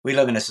we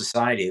live in a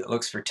society that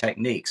looks for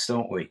techniques,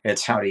 don't we?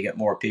 It's how do you get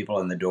more people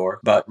in the door?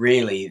 But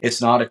really,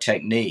 it's not a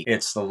technique.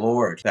 It's the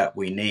Lord that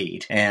we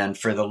need. And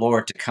for the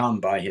Lord to come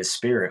by his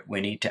Spirit, we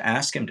need to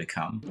ask him to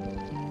come.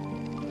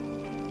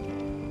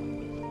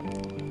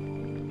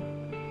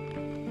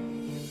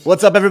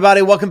 What's up,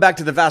 everybody? Welcome back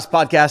to the Vast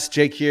Podcast.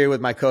 Jake here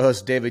with my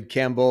co-host, David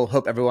Campbell.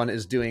 Hope everyone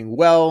is doing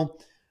well,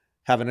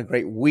 having a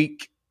great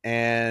week.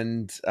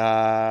 And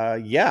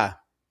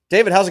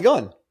David, how's it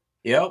going?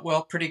 Yeah,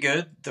 well, pretty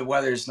good. The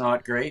weather's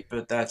not great,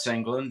 but that's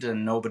England,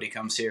 and nobody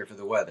comes here for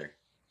the weather.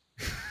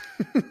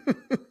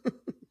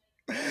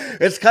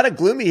 It's kind of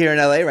gloomy here in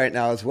LA right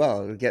now as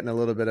well. We're getting a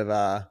little bit of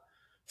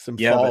some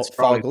But it's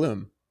fall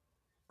gloom.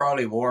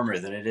 probably warmer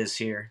than it is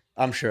here.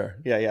 I'm sure.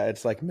 Yeah.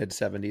 It's like mid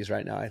 70s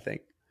right now, I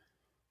think.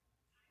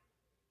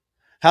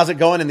 How's it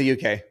going in the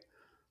UK?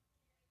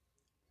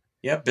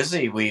 Yeah,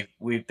 busy. We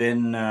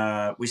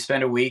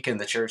spent a week in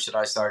the church that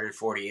I started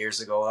 40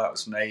 years ago. That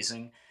was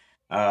amazing.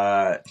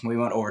 We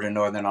went over to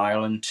Northern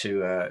Ireland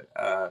to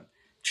a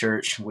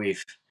church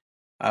we've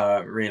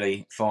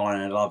really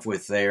fallen in love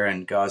with there,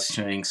 and God's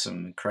doing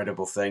some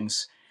incredible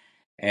things.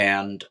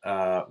 And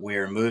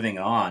we're moving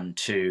on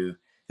to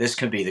this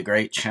could be the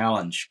great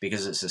challenge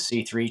because it's a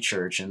C3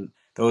 church, and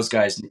those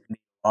guys need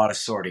a lot of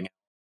sorting out,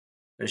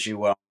 as you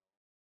well.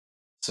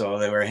 So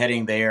they were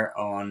heading there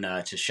on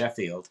to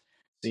Sheffield,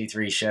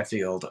 C3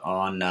 Sheffield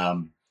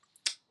on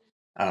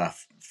uh,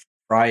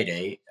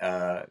 Friday,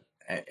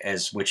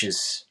 as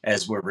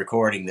we're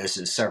recording this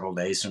is several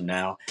days from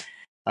now,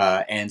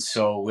 and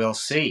so we'll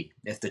see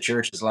if the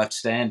church is left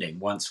standing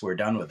once we're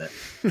done with it.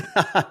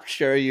 I'm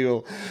sure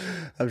you'll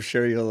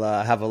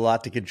have a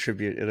lot to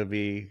contribute. It'll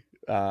be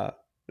a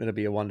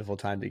wonderful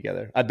time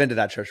together. I've been to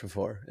that church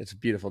before. It's a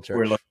beautiful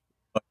church.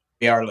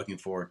 We are looking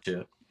forward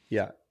to it.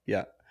 Yeah.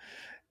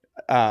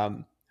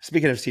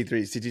 Speaking of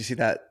C3s, did you see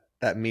that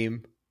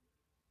meme?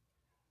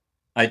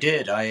 I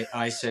did.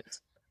 I said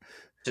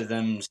to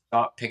them,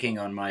 "Stop picking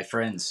on my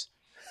friends."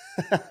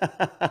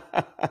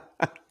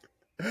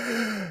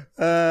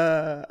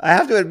 I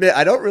have to admit,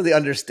 I don't really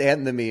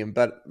understand the meme,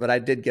 but I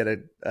did get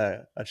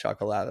a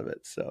chuckle out of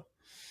it. So,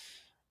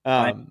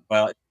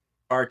 well, it's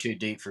far too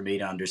deep for me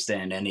to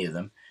understand any of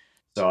them,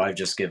 so I've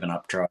just given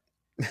up trying.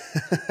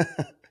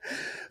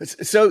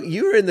 So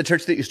you were in the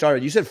church that you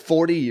started. You said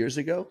 40 years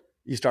ago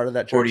you started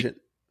that church.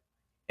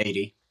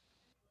 80.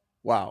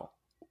 Wow.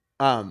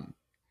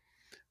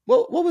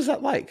 What was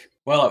that like?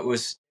 Well, it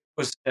was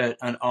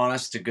an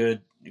honest to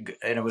good,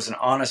 and it was an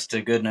honest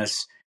to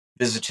goodness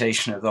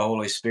visitation of the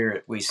Holy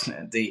Spirit.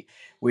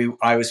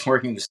 I was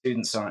working with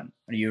students on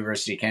a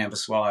university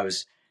campus while I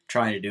was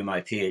trying to do my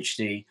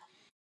PhD,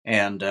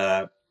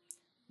 and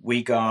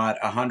we got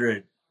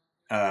 100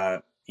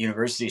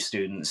 university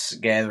students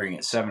gathering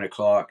at 7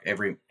 o'clock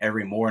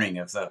every morning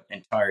of the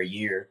entire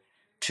year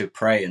to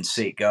pray and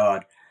seek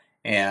God,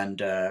 and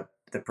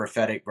the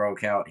prophetic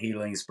broke out,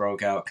 healings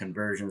broke out,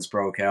 conversions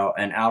broke out,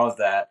 and out of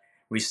that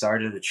we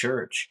started a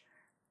church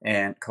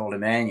and called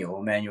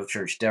Emmanuel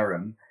Church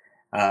Durham.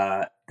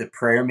 The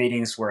prayer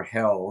meetings were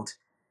held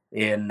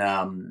in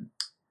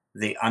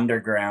the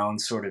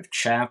underground sort of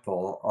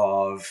chapel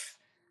of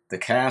the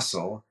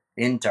castle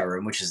in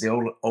Durham, which is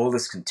the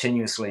oldest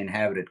continuously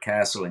inhabited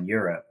castle in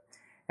Europe,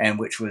 and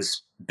which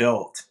was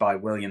built by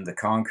William the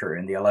Conqueror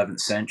in the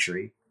 11th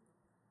century.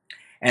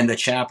 And the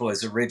chapel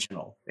is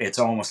original. It's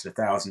almost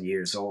 1,000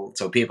 years old.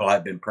 So people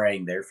have been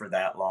praying there for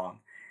that long.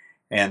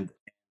 And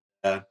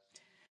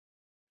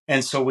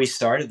so we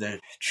started the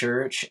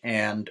church,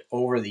 and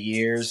over the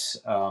years,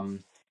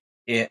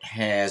 it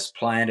has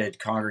planted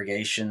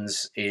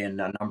congregations in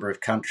a number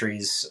of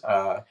countries,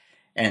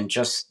 and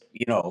just,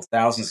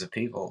 thousands of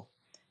people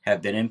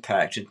have been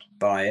impacted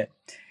by it.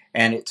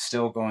 And it's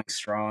still going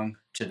strong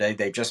today.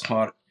 They've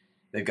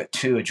got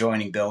 2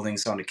 adjoining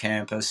buildings on the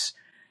campus.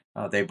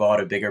 They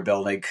bought a bigger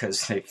building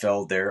because they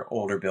filled their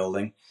older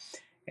building.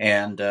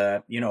 And,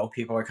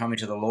 people are coming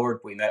to the Lord.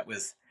 We met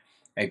with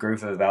a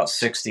group of about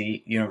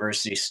 60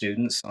 university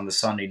students on the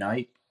Sunday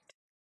night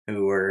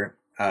who were,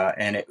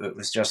 and it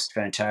was just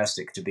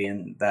fantastic to be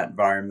in that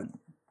environment.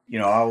 I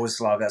always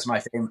love, that's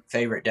my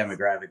favorite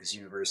demographic is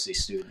university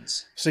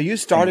students. So you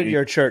started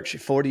your church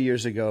 40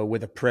 years ago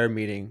with a prayer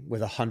meeting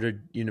with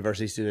 100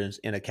 university students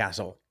in a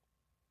castle.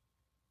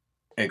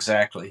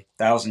 Exactly.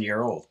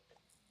 1,000-year-old.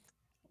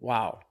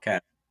 Wow. Okay.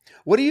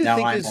 What do you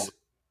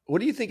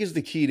think is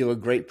the key to a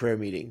great prayer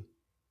meeting?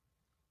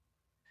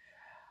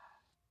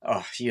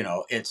 Oh,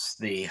 it's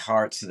the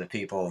hearts of the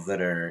people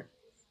that are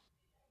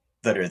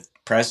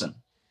present.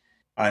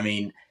 I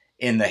mean,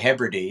 in the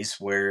Hebrides,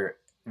 where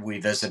we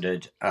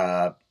visited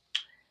back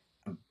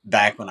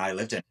when I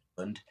lived in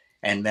England,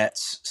 and met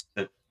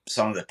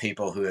some of the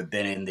people who had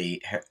been in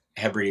the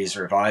Hebrides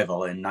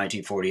revival in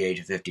 1948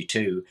 to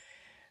 52,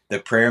 the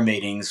prayer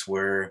meetings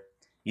were,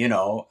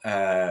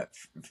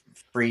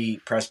 free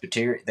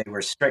Presbyterian. They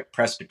were strict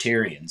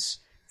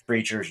Presbyterians,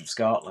 Free Church of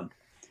Scotland.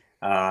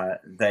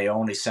 They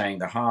only sang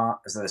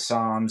the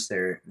Psalms.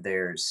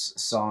 Their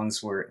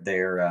songs were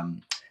their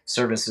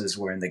services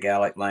were in the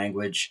Gaelic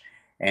language,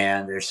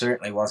 and there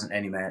certainly wasn't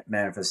any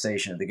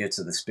manifestation of the gifts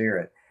of the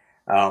Spirit.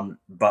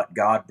 But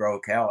God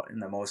broke out in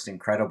the most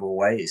incredible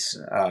ways,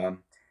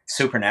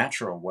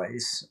 supernatural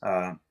ways.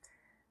 I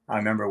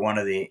remember one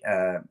of the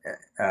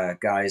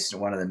guys,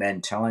 one of the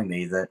men, telling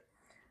me that,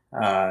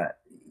 uh,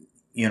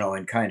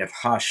 in kind of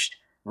hushed,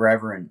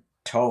 reverent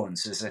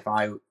tones, as if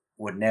I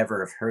would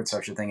never have heard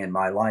such a thing in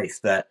my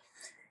life, that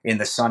in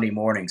the Sunday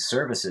morning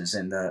services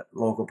in the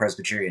local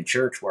Presbyterian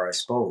church where I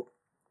spoke,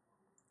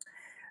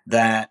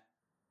 that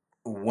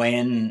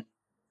when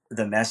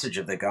the message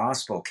of the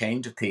gospel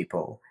came to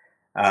people,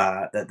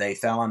 that they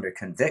fell under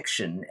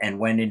conviction and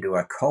went into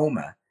a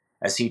coma,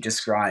 as he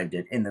described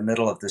it, in the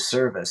middle of the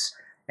service.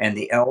 And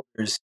the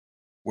elders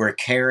were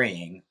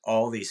carrying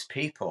all these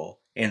people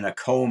in the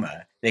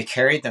coma. They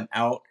carried them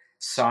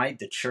outside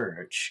the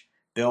church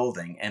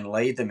building and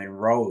laid them in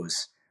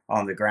rows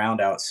on the ground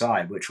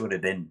outside, which would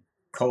have been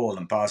cold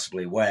and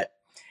possibly wet.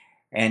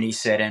 And he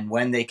said, and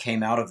when they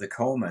came out of the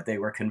coma, they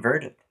were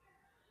converted.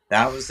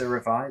 That was the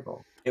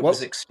revival. It was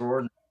What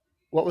extraordinary.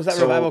 what was that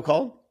So revival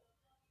called?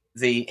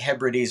 the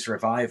Hebrides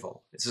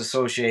revival is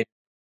associated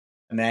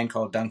with a man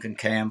called Duncan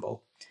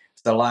Campbell.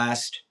 It's the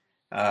last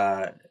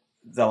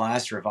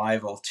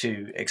revival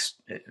to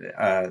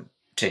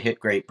hit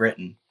Great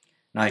Britain,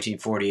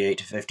 1948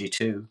 to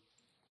 52,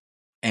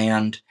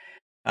 and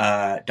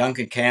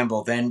Duncan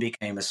Campbell then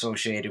became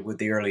associated with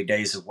the early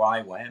days of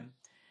YWAM.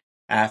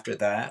 After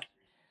that,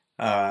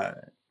 uh,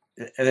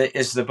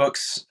 is the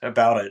books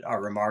about it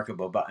are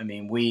remarkable, but I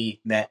mean,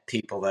 we met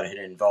people that had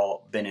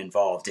been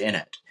involved in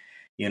it,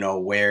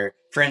 where,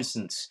 for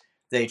instance,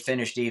 they'd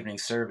finished evening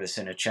service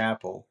in a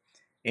chapel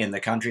in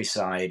the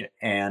countryside,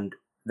 and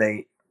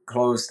they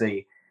closed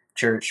the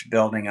church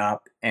building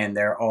up, and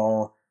they're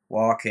all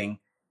walking,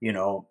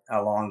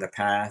 along the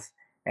path,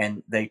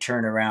 and they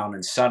turn around,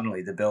 and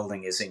suddenly the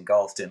building is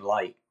engulfed in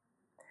light,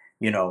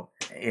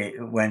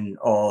 when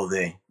all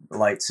the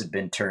lights had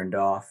been turned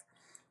off.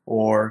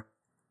 Or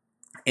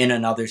in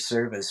another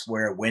service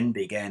where a wind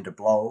began to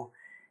blow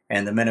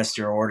and the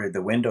minister ordered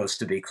the windows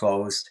to be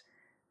closed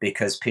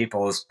because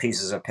people's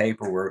pieces of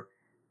paper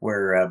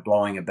were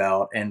blowing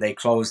about, and they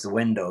closed the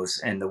windows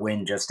and the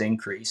wind just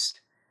increased.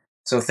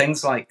 So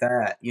things like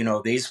that,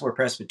 these were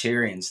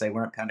Presbyterians, they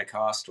weren't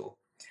Pentecostal.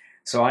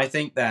 So I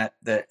think that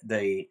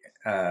the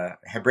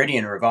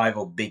Hebridean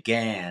revival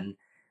began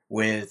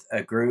with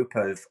a group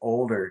of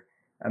older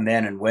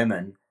men and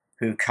women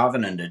who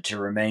covenanted to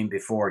remain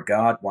before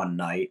God one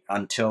night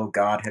until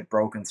God had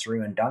broken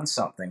through and done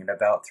something. And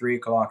about 3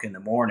 o'clock in the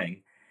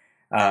morning,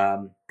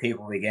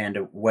 people began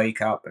to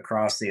wake up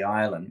across the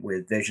island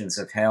with visions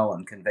of hell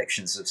and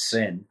convictions of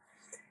sin,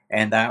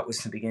 and that was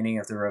the beginning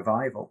of the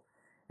revival.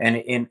 And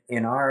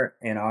in our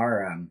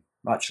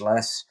much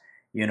less,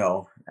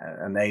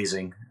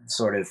 amazing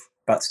sort of,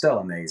 but still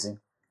amazing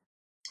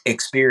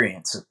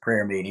experience of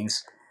prayer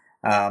meetings,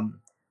 um,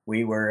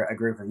 we were a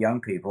group of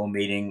young people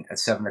meeting at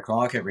 7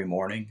 o'clock every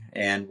morning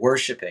and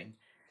worshiping,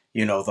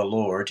 the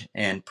Lord,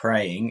 and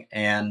praying,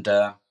 and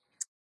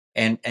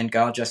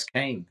God just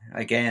came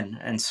again.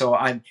 And so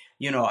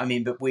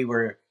but we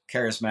were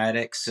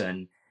charismatics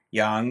and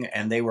young,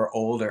 and they were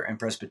older and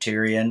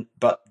Presbyterian.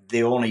 But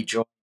the only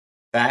joy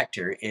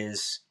factor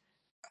is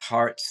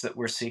hearts that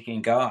were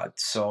seeking God.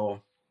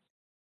 So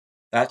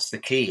that's the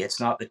key.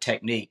 It's not the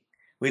technique.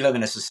 We live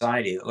in a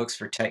society that looks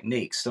for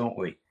techniques, don't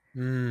we?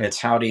 Mm. It's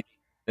how do you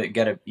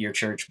get your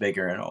church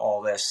bigger and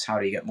all this? How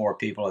do you get more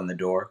people in the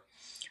door?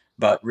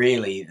 But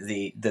really,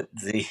 the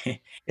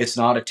it's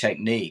not a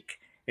technique.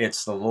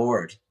 It's the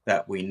Lord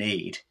that we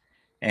need,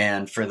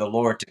 and for the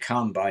Lord to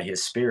come by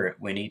His Spirit,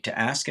 we need to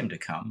ask Him to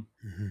come.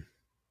 Mm-hmm.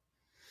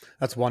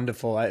 That's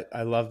wonderful.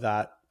 I love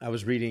that. I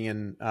was reading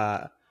in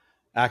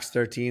Acts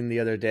 13 the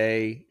other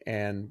day,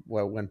 and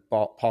when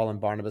Paul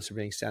and Barnabas are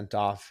being sent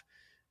off,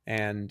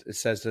 and it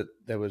says that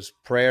there was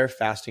prayer,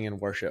 fasting, and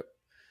worship.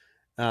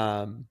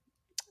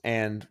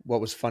 And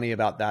what was funny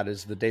about that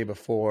is the day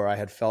before, I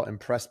had felt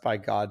impressed by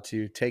God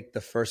to take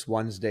the first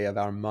Wednesday of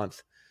our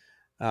month,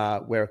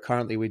 where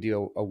currently we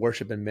do a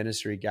worship and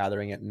ministry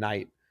gathering at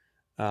night,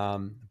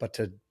 but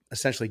to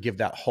essentially give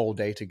that whole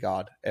day to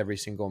God every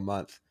single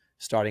month,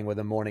 starting with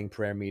a morning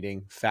prayer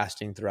meeting,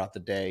 fasting throughout the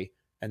day,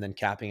 and then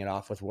capping it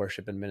off with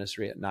worship and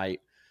ministry at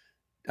night.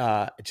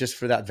 Just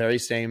for that very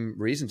same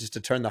reason, just to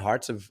turn the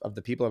hearts of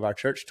the people of our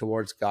church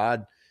towards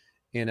God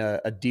in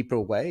a deeper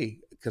way,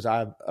 because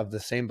I'm of the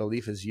same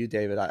belief as you,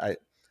 David.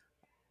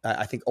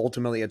 I think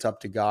ultimately it's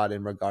up to God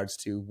in regards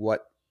to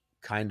what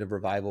kind of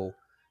revival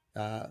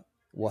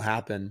will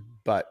happen,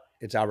 but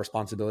it's our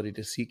responsibility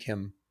to seek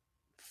Him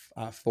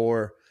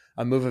for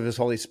a move of His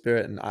Holy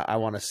Spirit. And I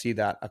want to see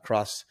that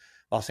across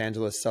Los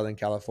Angeles, Southern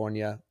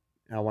California.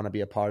 I want to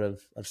be a part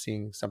of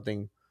seeing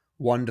something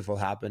wonderful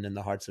happen in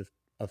the hearts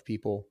of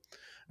people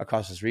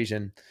across this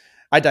region.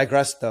 I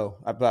digress, though,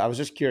 but I was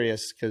just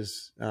curious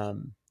because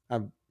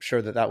I'm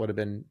sure that would have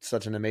been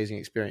such an amazing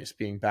experience,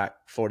 being back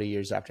 40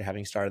 years after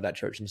having started that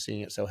church and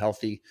seeing it so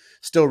healthy,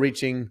 still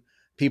reaching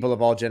people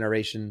of all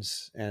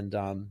generations. And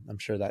I'm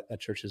sure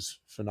that church is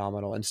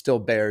phenomenal and still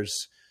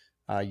bears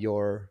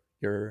your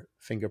your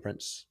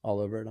fingerprints all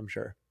over it, I'm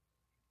sure.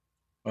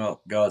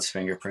 Well, God's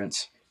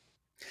fingerprints.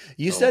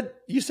 You So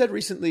said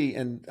recently,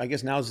 and I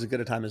guess now is as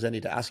good a time as any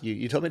to ask you.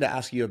 You told me to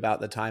ask you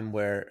about the time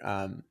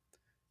where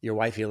your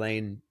wife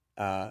Elaine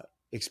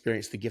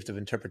experienced the gift of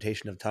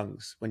interpretation of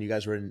tongues when you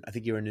guys were in. I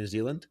think you were in New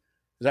Zealand.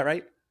 Is that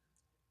right?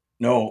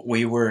 no,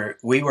 we were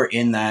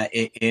in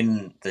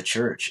in the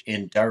church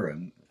in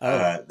Durham,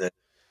 Oh,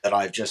 that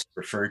I've just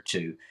referred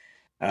to,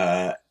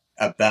 uh,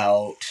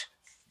 about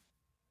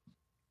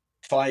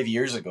 5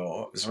 years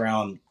ago. It was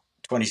around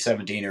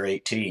 2017 or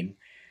 18.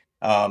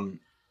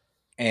 Um,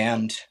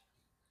 and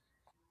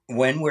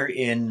when we're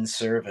in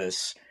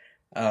service,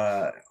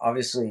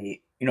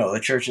 obviously, the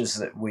churches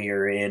that we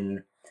are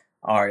in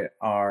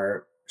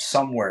are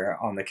somewhere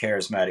on the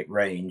charismatic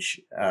range.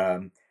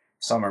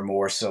 Some are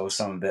more so,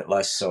 some a bit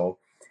less so.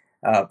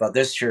 But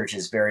this church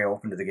is very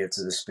open to the gifts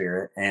of the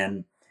Spirit,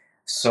 and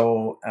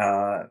so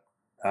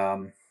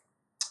um,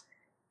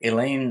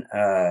 Elaine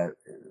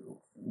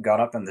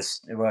got up in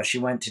this. Well, she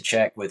went to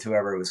check with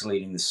whoever was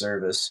leading the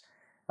service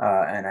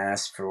and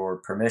asked for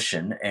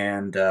permission,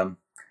 and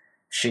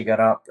she got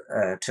up,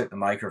 took the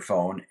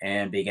microphone,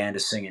 and began to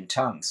sing in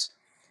tongues.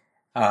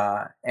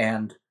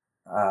 And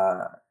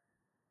uh,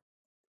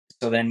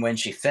 so then, when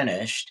she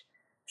finished,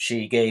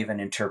 she gave an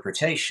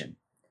interpretation.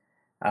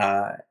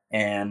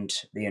 And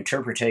the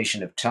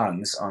interpretation of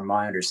tongues, on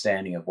my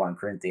understanding of 1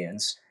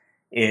 Corinthians,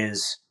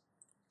 is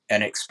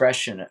an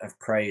expression of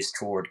praise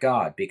toward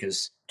God,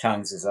 because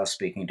tongues is us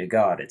speaking to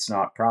God. It's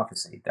not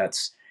prophecy.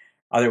 That's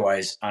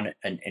otherwise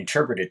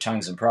interpreted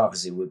tongues and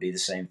prophecy would be the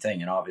same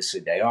thing, and obviously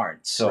they aren't.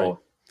 right. So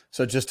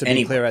So just to be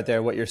anyway, clear right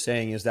there, what you're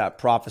saying is that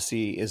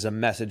prophecy is a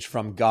message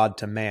from God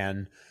to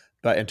man,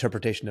 but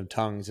interpretation of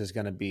tongues is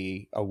going to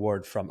be a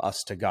word from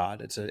us to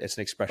God. It's an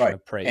expression right,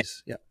 of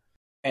praise. Yeah.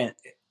 and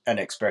an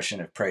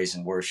expression of praise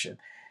and worship,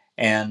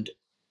 and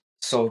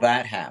so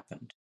that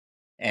happened,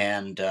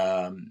 and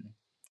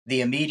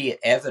the immediate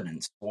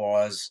evidence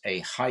was a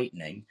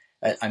heightening.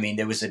 I mean,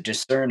 there was a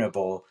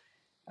discernible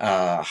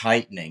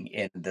heightening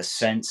in the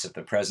sense of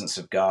the presence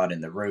of God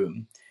in the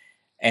room,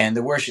 and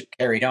the worship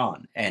carried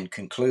on and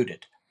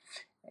concluded.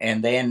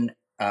 And then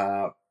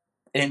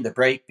in the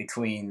break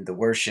between the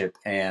worship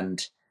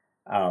and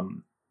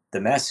um,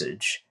 the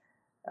message,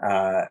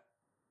 uh,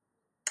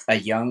 a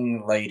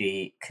young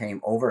lady came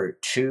over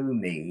to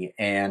me,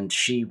 and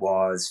she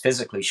was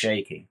physically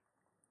shaking.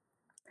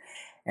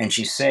 And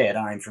she said,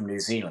 "I'm from New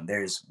Zealand."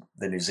 There's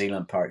the New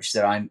Zealand part. She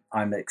said,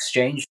 "I'm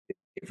exchange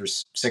for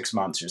 6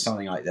 months or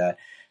something like that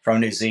from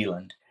New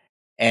Zealand,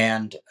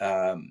 and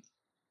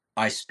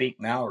I speak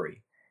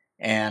Maori,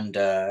 and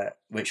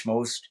which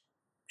most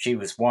she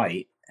was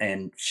white,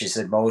 and she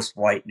said most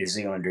white New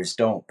Zealanders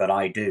don't, but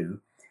I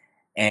do.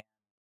 And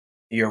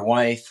your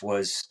wife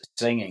was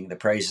singing the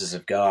praises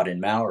of God in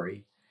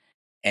Maori,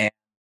 and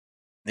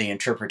the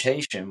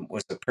interpretation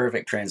was the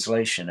perfect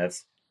translation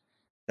of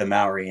the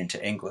Maori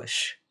into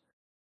English.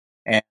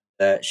 And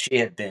she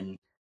had been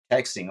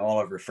texting all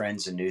of her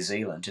friends in New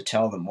Zealand to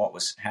tell them what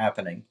was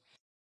happening.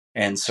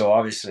 And so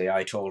obviously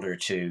I told her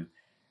to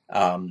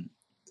um,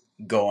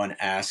 go and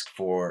ask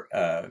for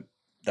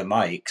the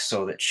mic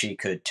so that she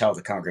could tell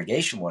the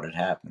congregation what had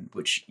happened,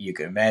 which you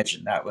can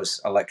imagine that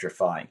was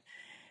electrifying.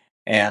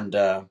 And,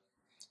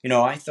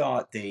 I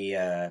thought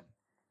when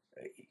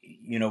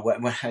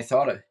I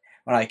thought of,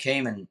 when I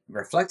came and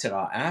reflected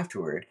on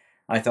afterward,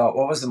 I thought,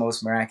 what was the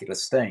most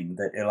miraculous thing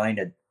that Elaine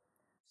had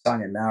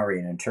sung in Maori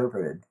and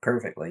interpreted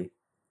perfectly,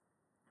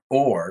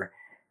 or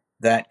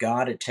that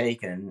God had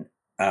taken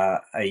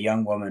a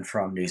young woman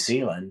from New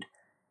Zealand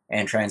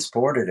and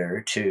transported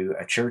her to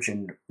a church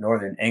in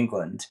northern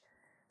England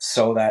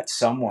so that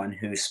someone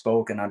who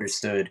spoke and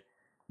understood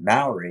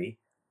Maori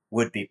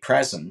would be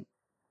present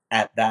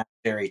at that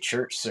very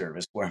church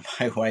service where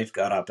my wife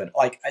got up, and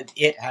like,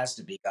 it has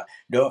to be God.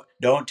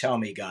 Don't tell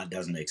me God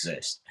doesn't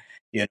exist,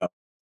 you know.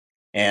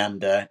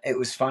 And it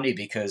was funny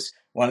because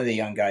one of the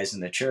young guys in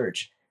the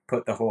church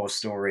put the whole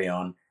story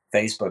on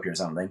Facebook or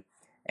something,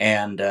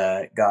 and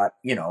got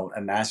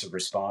a massive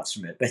response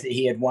from it. But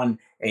he had one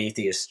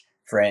atheist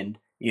friend,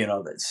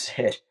 that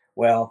said,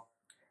 "Well,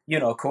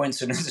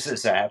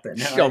 coincidences happen."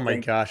 And Oh I my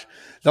think, gosh.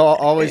 They'll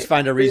always hey,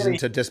 find a reason really,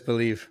 to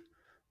disbelieve.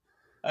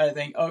 I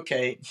think,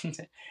 okay,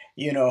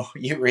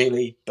 you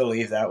really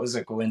believe that was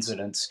a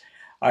coincidence.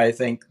 I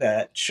think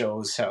that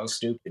shows how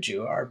stupid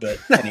you are. But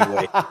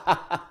anyway,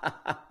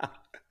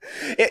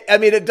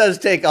 It does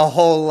take a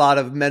whole lot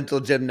of mental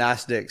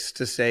gymnastics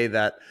to say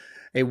that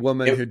a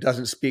woman it, who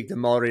doesn't speak the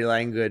Maori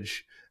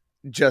language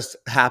just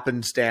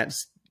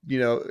happenstance,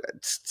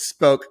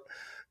 spoke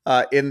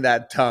in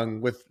that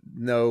tongue with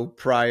no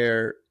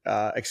prior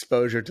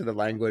exposure to the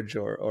language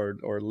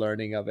or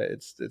learning of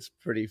it. It's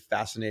pretty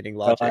fascinating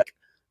well, I, logic.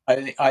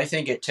 I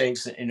think it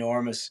takes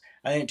enormous.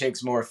 I think it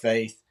takes more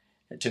faith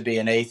to be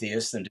an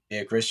atheist than to be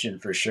a Christian,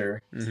 for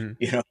sure. Hmm.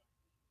 You know,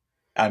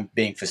 I'm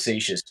being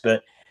facetious,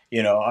 but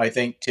I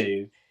think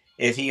too,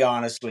 if he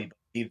honestly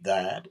believe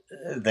that,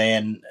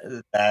 then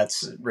that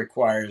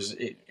requires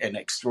an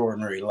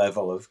extraordinary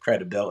level of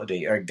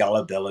credibility or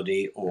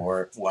gullibility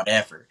or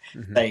whatever,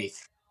 Mm-hmm.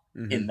 faith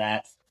Mm-hmm. in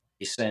that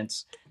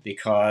sense,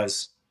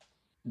 because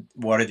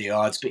what are the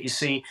odds? But you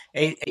see,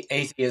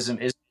 atheism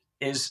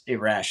is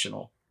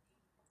irrational,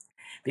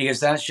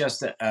 because that's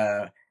just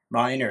a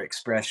minor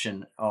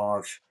expression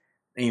of,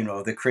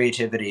 the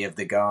creativity of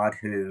the God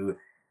who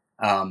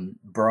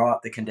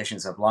brought the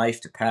conditions of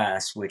life to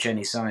pass, which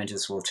any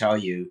scientist will tell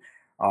you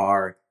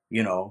are,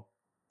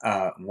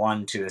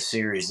 one to a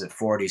series of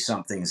 40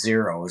 something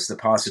zeros. The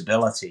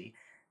possibility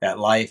that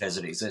life as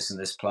it exists on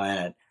this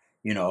planet,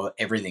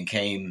 everything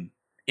came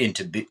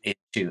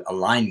into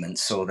alignment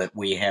so that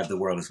we have the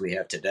world as we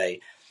have today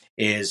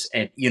is,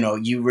 and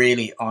you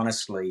really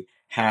honestly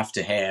have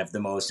to have the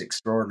most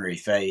extraordinary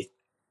faith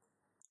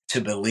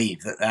to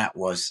believe that that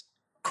was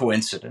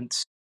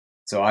coincidence.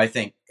 So I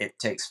think it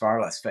takes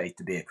far less faith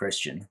to be a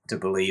Christian to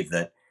believe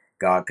that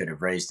God could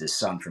have raised his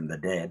son from the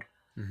dead.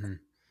 Mm-hmm.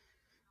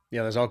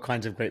 Yeah, there's all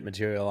kinds of great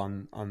material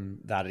on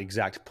that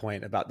exact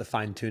point about the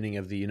fine tuning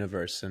of the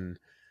universe and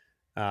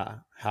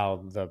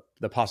how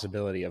the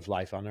possibility of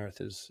life on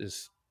Earth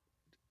is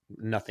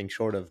nothing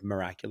short of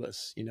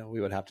miraculous. We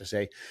would have to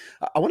say.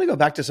 I want to go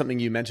back to something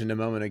you mentioned a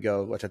moment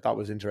ago, which I thought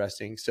was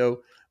interesting.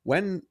 So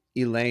when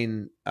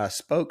Elaine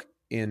spoke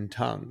in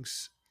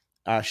tongues,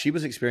 she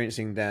was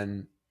experiencing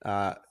then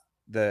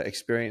the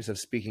experience of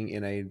speaking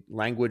in a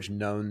language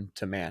known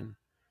to man,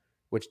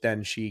 which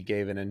then she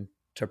gave an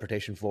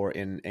interpretation for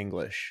in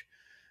English.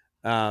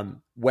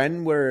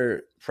 When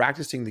we're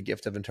practicing the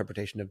gift of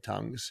interpretation of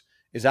tongues,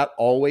 is that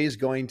always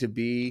going to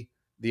be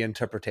the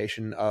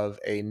interpretation of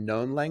a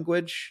known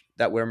language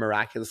that we're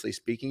miraculously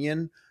speaking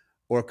in?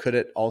 Or could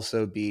it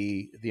also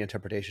be the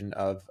interpretation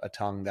of a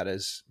tongue that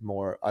is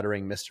more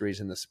uttering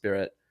mysteries in the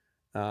spirit,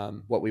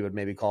 what we would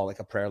maybe call like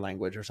a prayer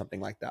language or something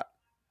like that?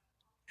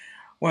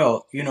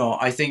 Well,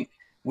 I think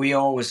we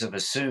always have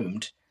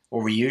assumed,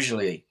 or we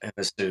usually have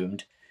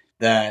assumed,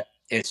 that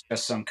it's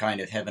just some kind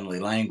of heavenly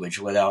language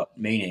without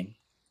meaning.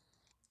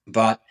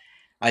 But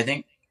I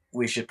think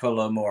we should put a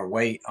little more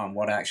weight on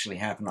what actually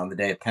happened on the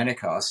day of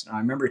Pentecost. I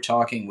remember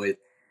talking with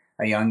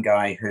a young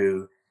guy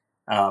who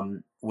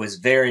was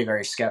very,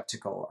 very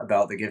skeptical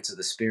about the gifts of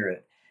the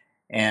Spirit,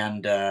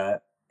 and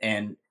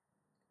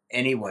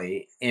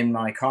anyway, in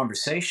my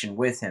conversation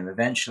with him,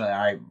 eventually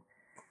I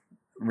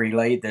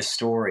relayed this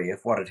story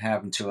of what had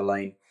happened to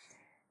Elaine,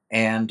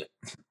 and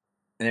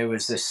there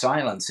was this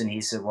silence, and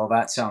he said, "Well,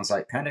 that sounds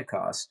like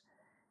Pentecost,"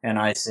 and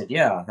I said,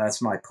 "Yeah,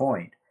 that's my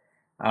point."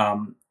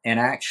 And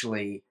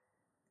actually,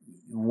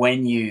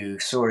 when you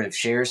sort of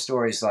share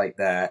stories like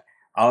that,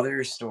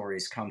 other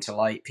stories come to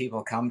light.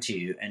 People come to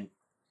you and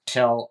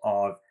tell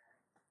of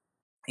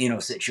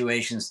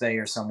situations they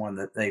or someone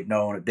that they've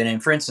known have been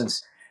in. For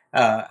instance,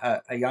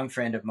 a young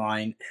friend of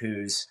mine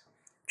who's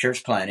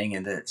church planting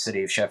in the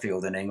city of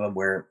Sheffield in England,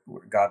 where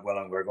God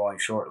willing we're going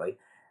shortly,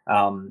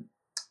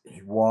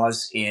 he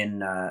was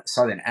in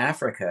southern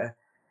Africa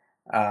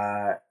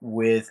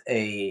with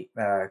a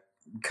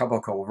couple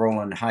called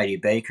Roland Heidi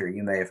Baker.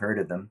 You may have heard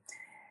of them,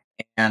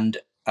 and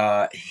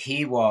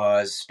he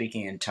was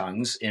speaking in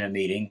tongues in a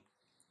meeting,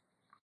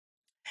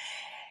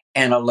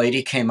 and a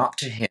lady came up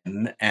to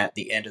him at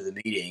the end of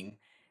the meeting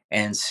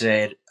and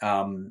said,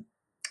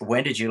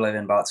 "When did you live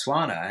in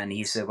Botswana?" And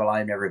he said, "Well,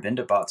 I've never been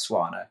to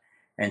Botswana."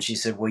 And she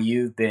said, "Well,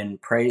 you've been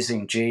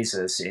praising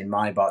Jesus in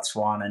my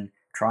Botswanan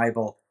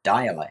tribal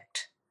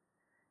dialect."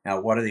 Now,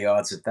 what are the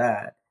odds of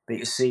that? But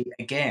you see,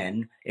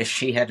 again, if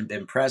she hadn't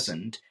been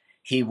present,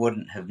 he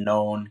wouldn't have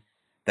known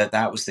that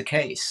that was the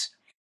case.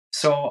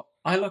 So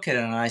I look at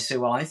it and I say,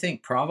 well, I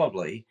think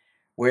probably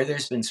where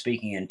there's been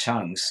speaking in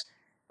tongues,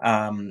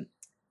 um,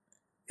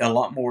 a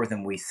lot more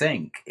than we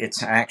think,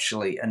 it's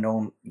actually a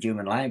known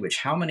human language.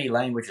 How many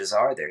languages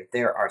are there?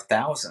 There are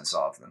thousands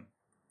of them.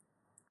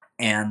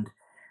 And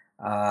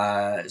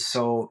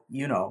so,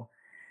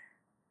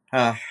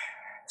 uh,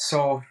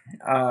 so,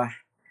 uh,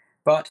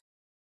 but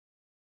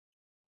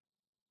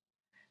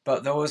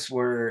but those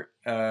were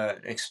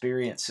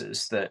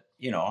experiences that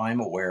I'm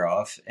aware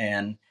of,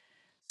 and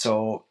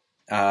so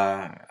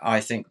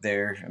I think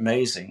they're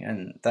amazing,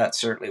 and that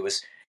certainly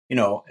was,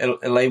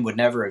 Elaine would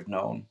never have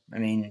known. I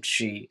mean,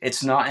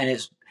 it's not,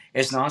 and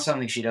it's not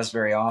something she does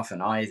very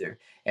often either.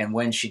 And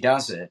when she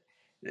does it,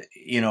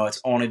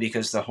 it's only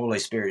because the Holy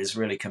Spirit is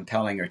really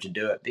compelling her to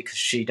do it, because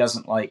she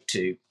doesn't like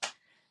to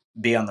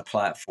be on the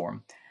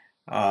platform.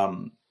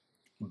 Um,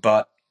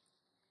 but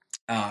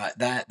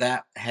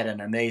that had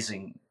an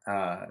amazing.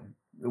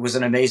 It was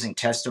an amazing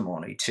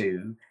testimony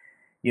to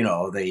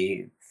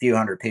the few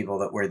hundred people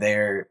that were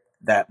there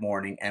that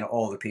morning, and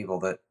all the people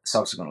that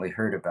subsequently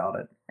heard about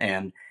it,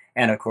 and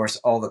of course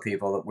all the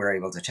people that were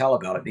able to tell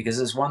about it. Because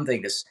it's one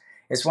thing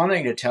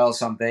to tell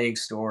some vague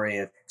story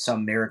of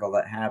some miracle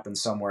that happened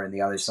somewhere in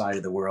the other side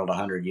of the world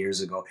 100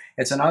 years ago.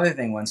 It's another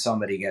thing when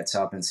somebody gets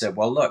up and said,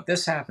 "Well, look,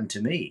 this happened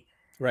to me,"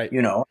 Right.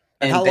 you know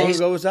And and how long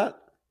basically ago was that?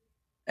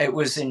 it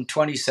was in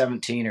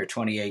 2017 or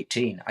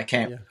 2018. Yeah. I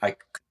couldn't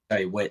tell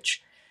you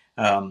which.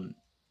 um,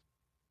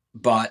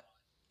 but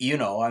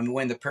I mean,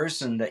 when the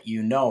person that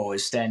you know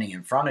is standing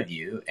in front of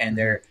you and Mm-hmm.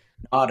 they're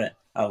not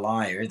a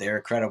liar, they're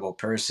a credible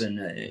person,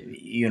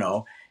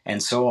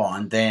 and so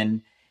on,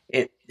 then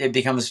it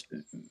becomes,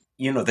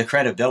 the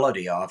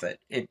credibility of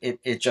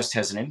it just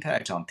has an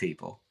impact on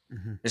people.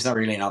 Mm-hmm.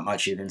 There's not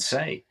much you can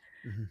say.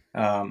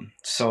 Mm-hmm.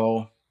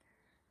 So,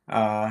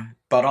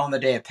 but on the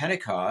day of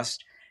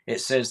Pentecost,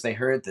 it says they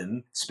heard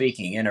them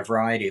speaking in a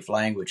variety of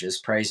languages,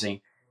 praising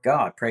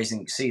God,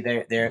 praising. See,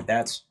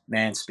 that's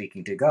man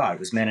speaking to God. It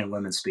was men and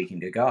women speaking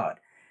to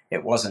God.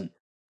 It wasn't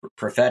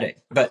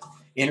prophetic. But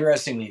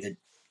interestingly,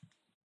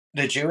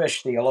 the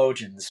Jewish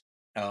theologians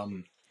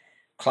um,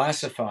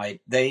 classified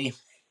they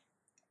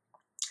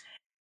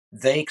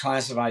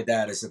classified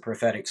that as the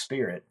prophetic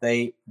spirit.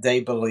 They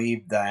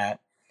believed that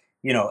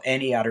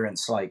any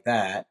utterance like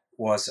that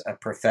was a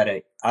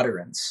prophetic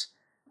utterance,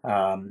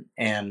 and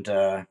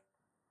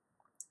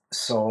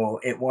so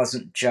it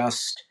wasn't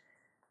just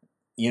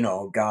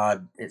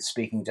God it's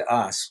speaking to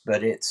us,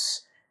 but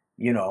it's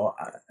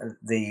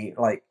the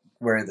like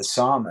where the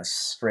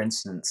psalmists, for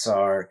instance,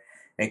 are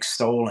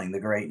extolling the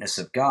greatness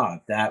of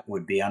God. That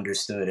would be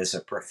understood as a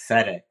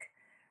prophetic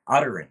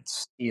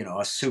utterance,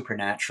 a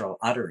supernatural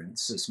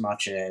utterance, as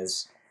much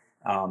as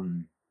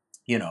um,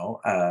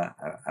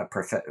 a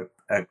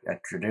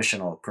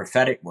traditional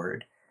prophetic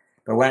word.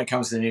 But when it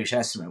comes to the New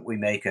Testament, we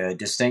make a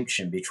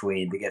distinction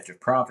between the gift of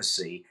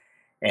prophecy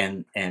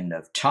and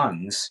of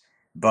tongues,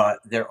 but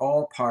they're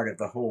all part of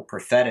the whole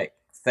prophetic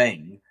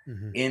thing,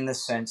 Mm-hmm. in the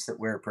sense that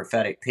we're a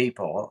prophetic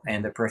people, and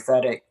Mm-hmm. the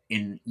prophetic,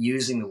 in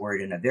using the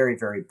word in a very,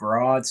 very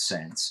broad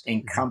sense, Mm-hmm.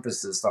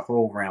 encompasses the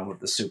whole realm of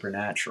the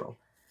supernatural.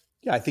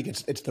 Yeah, I think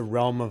it's the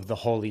realm of the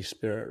Holy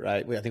Spirit,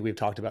 right? I think we've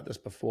talked about this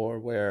before,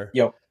 where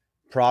Yep,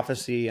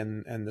 prophecy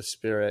and the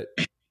Spirit,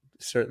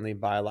 certainly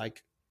by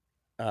like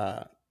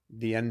uh,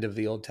 the end of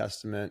the Old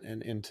Testament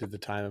and into the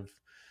time of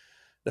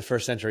the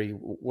first century,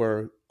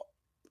 were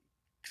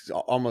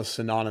almost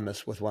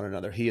synonymous with one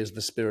another. He is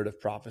the Spirit of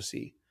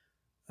prophecy,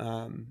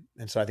 and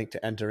so I think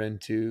to enter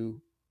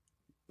into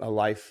a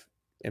life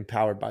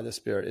empowered by the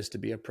Spirit is to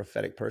be a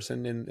prophetic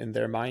person in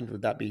their mind.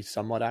 Would that be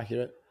somewhat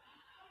accurate?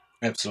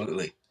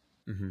 absolutely.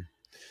 Mm-hmm.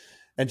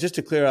 And just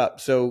to clear up,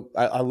 so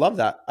I love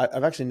that.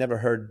 I've actually never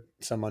heard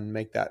someone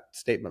make that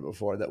statement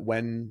before. That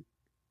when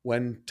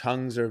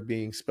tongues are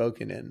being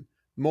spoken in,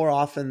 more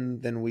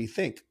often than we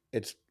think,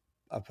 it's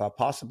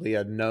possibly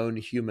a known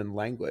human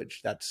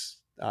language that's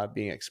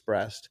being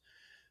expressed.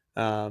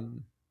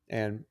 Um,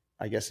 and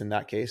I guess in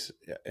that case,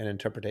 an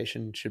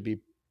interpretation should be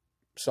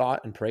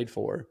sought and prayed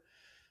for.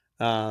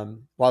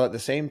 While at the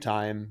same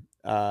time,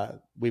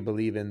 we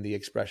believe in the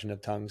expression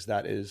of tongues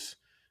that is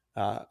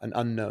an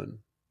unknown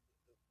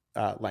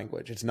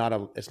language. It's not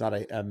a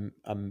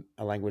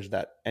language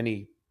that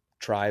any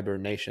tribe or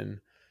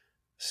nation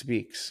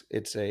speaks.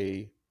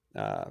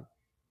 Uh,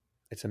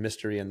 it's a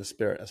mystery in the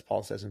spirit, as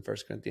Paul says in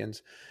First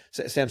Corinthians.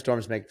 Sam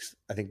Storms makes,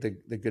 I think,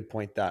 the good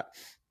point that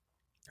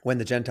when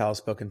the Gentiles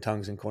spoke in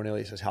tongues in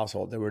Cornelius'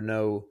 household, there were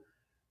no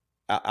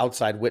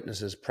outside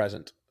witnesses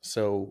present.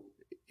 So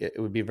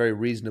it would be very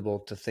reasonable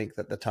to think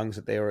that the tongues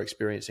that they were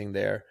experiencing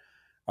there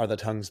are the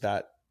tongues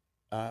that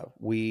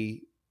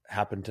we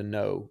happen to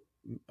know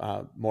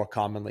more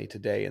commonly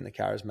today in the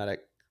charismatic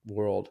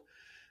world,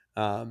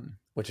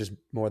 which is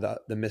more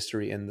the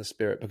mystery in the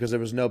spirit, because there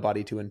was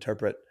nobody to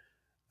interpret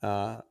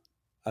uh,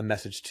 a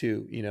message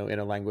to, in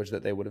a language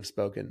that they would have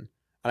spoken.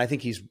 And I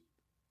think he's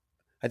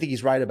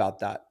right about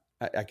that.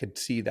 I could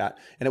see that,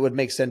 and it would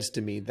make sense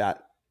to me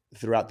that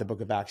throughout the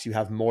book of Acts, you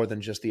have more than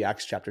just the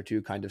Acts chapter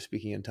 2 kind of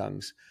speaking in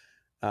tongues.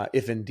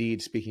 If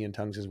indeed speaking in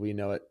tongues as we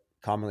know it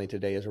commonly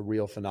today is a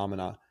real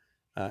phenomena,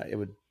 it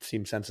would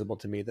seem sensible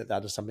to me that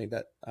that is something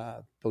that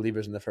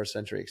believers in the first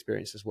century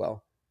experienced as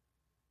well.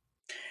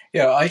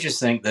 Yeah, I just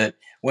think that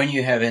when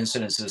you have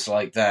incidences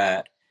like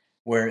that,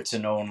 where it's a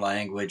known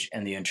language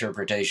and the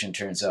interpretation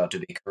turns out to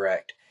be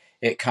correct,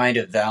 it kind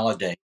of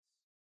validates.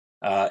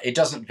 It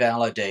doesn't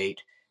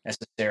validate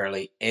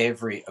necessarily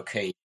every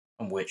occasion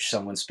on which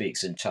someone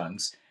speaks in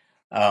tongues,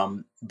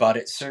 but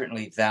it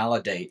certainly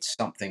validates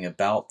something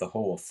about the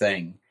whole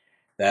thing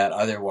that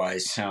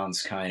otherwise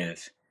sounds kind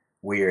of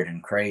weird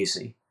and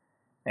crazy.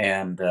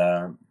 And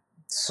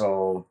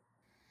so,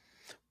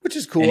 Which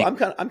is cool. any,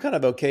 I'm kind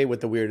of okay with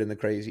the weird and the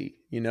crazy,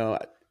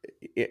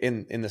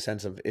 in the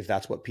sense of if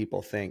that's what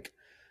people think.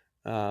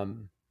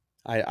 Um,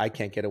 I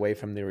can't get away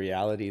from the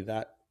reality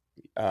that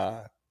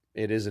uh,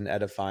 it is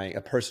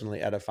a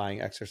personally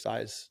edifying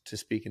exercise to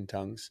speak in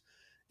tongues,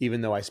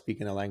 even though I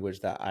speak in a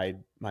language that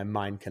my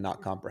mind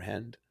cannot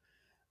comprehend.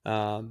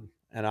 And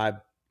I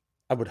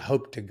would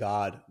hope to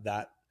God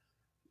that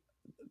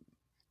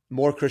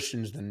more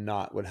Christians than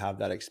not would have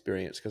that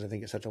experience, because I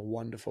think it's such a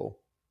wonderful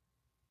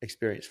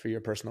experience for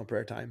your personal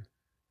prayer time.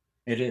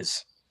 it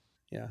is.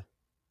 Yeah.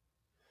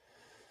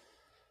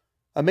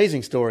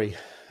 Amazing story.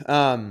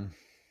 Um,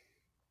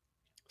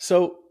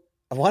 so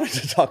I wanted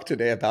to talk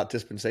today about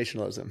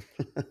dispensationalism.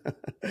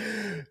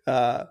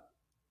 uh,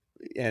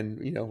 and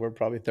we're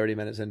probably 30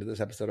 minutes into this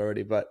episode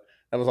already, but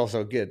that was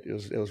also good.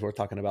 It was worth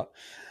talking about.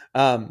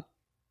 Um,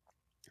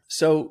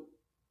 so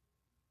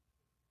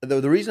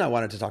the reason I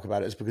wanted to talk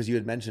about it is because you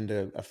had mentioned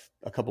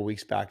a couple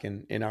weeks back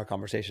in our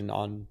conversation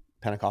on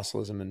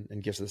Pentecostalism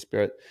and gifts of the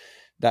Spirit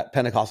that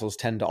Pentecostals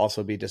tend to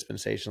also be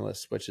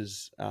dispensationalists, which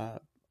is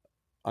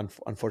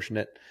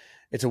unfortunate.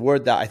 It's a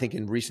word that I think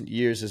in recent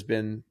years has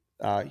been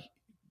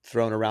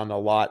thrown around a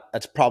lot.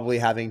 That's probably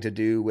having to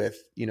do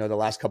with, the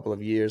last couple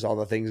of years, all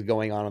the things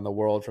going on in the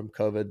world from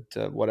COVID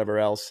to whatever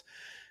else.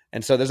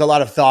 And so there's a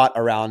lot of thought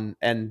around,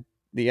 and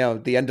the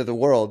end of the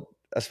world,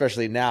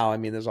 especially now. I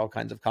mean, there's all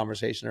kinds of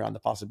conversation around the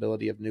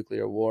possibility of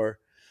nuclear war.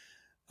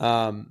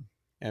 And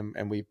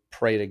we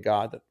pray to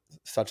God that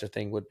such a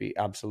thing would be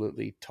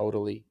absolutely,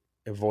 totally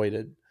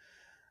avoided.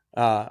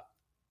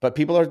 But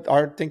people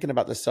are thinking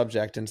about this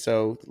subject. And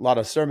so a lot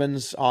of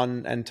sermons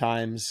on end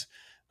times.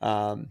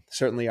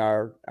 Certainly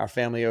our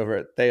family over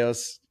at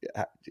Theos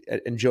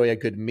enjoy a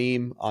good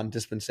meme on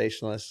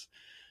dispensationalists.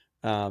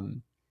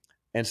 And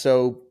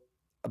so,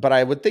 but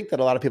I would think that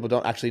a lot of people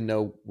don't actually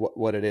know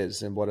what it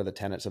is and what are the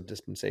tenets of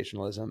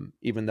dispensationalism,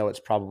 even though it's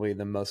probably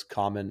the most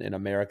common in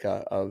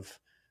America of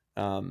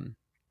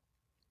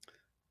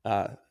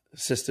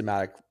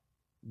systematic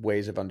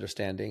ways of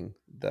understanding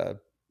the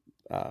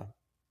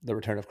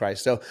return of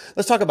Christ. So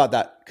let's talk about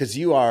that, because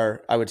you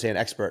are, I would say, an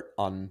expert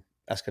on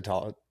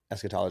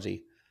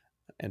eschatology.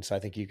 And so I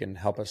think you can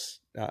help us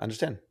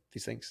understand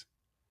these things.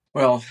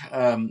 Well,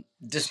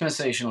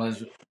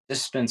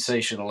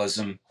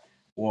 dispensationalism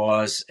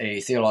was a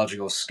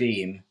theological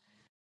scheme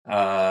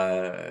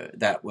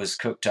that was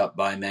cooked up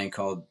by a man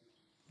called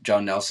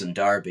John Nelson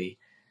Darby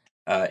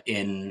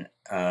in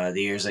the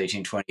years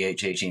 1828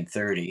 to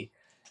 1830.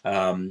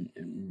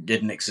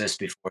 Didn't exist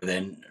before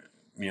then.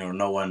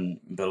 No one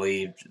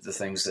believed the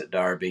things that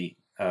Darby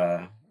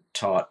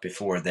taught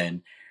before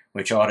then,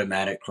 which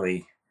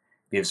automatically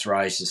gives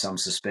rise to some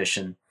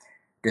suspicion.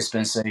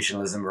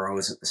 Dispensationalism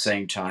arose at the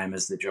same time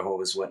as the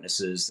Jehovah's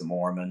Witnesses, the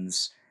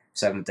Mormons,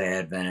 Seventh-day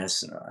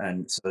Adventists,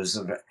 and so there's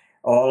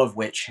all of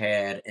which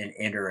had an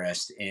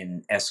interest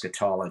in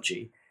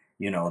eschatology,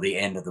 the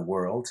end of the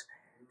world.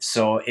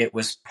 So it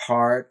was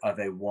part of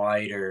a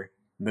wider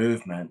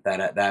movement that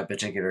at that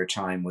particular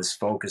time was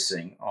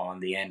focusing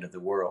on the end of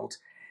the world.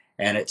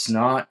 And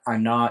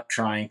I'm not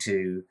trying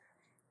to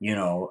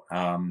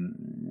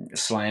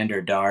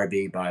slander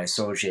Darby by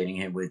associating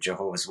him with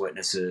Jehovah's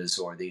Witnesses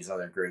or these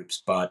other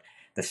groups. But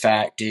the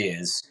fact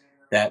is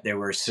that there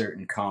were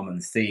certain common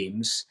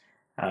themes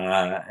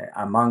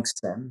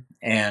amongst them.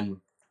 And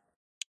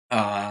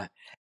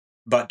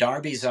but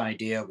Darby's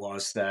idea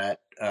was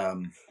that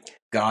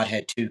God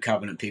had two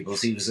covenant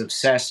peoples. He was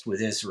obsessed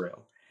with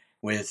Israel,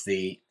 with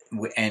the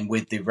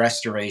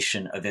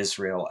restoration of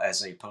Israel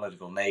as a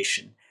political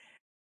nation.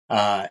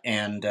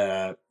 And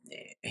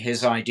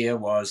his idea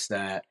was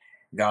that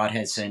God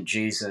had sent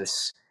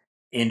Jesus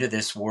into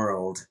this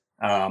world,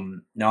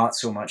 not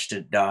so much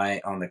to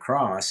die on the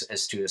cross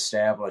as to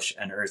establish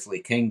an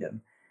earthly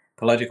kingdom,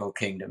 political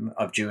kingdom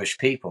of Jewish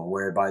people,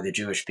 whereby the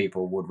Jewish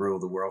people would rule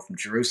the world from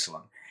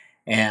Jerusalem.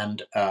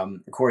 And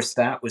of course,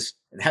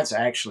 that's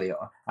actually,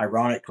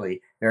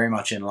 ironically, very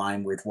much in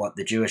line with what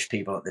the Jewish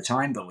people at the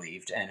time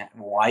believed and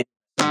why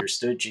they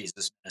understood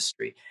Jesus'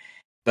 ministry.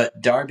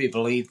 But Darby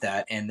believed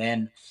that, and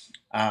then,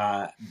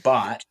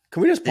 but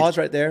can we just pause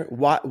right there?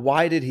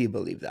 Why did he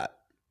believe that?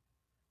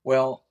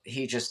 Well,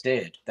 he just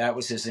did. That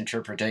was his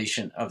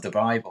interpretation of the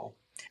Bible,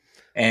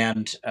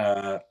 and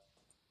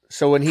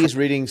so when he's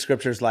reading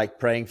scriptures like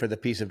praying for the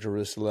peace of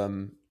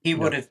Jerusalem, he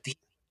would have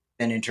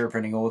been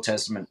interpreting Old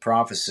Testament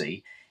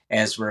prophecy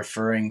as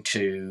referring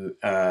to,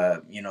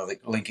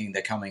 linking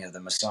the coming of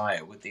the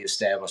Messiah with the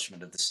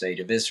establishment of the state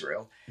of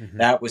Israel. Mm-hmm.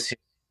 That was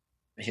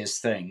his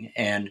thing,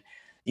 and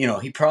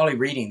he probably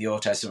reading the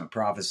Old Testament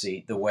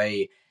prophecy the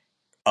way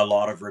a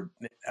lot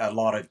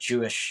of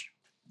Jewish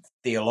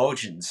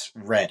theologians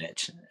read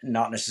it,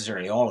 not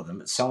necessarily all of them,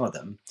 but some of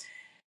them,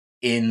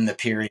 in the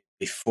period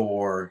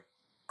before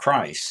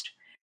Christ.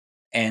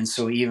 And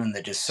so even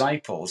the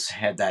disciples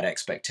had that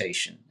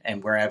expectation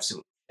and were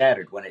absolutely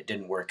shattered when it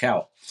didn't work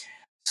out.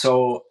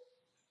 So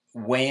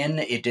when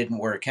it didn't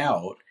work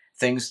out,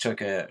 things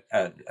took a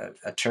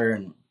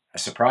turn, a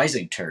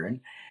surprising turn,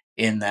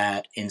 in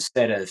that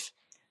instead of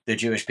the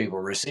Jewish people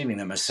receiving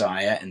the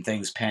Messiah and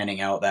things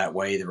panning out that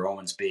way, the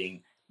Romans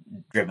being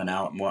driven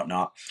out and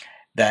whatnot,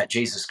 that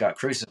Jesus got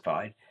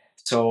crucified.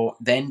 So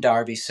then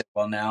Darby said,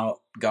 well,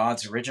 now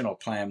God's original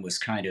plan was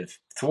kind of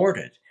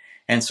thwarted.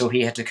 And so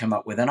he had to come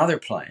up with another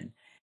plan.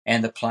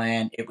 And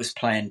it was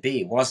plan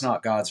B, was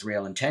not God's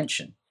real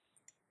intention.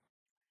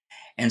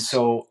 And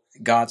so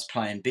God's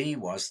plan B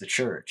was the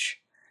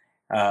church,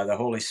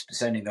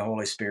 sending the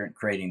Holy Spirit,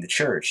 creating the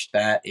church.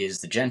 That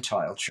is the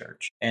Gentile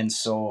church. And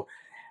so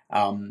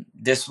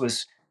this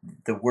was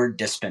the word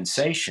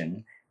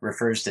dispensation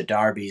refers to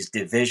Darby's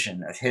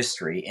division of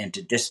history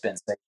into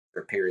dispensation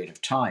for a period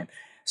of time.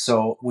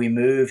 So we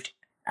moved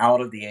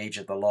out of the age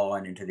of the law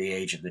and into the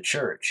age of the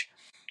church.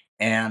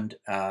 And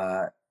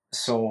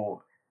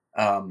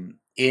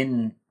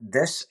in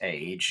this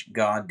age,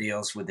 God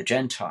deals with the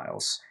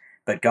Gentiles,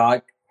 but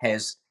God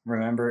has,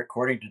 remember,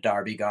 according to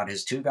Darby, God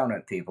has two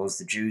covenant peoples,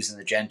 the Jews and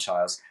the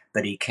Gentiles,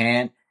 but he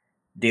can't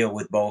deal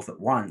with both at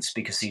once,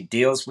 because he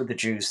deals with the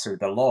Jews through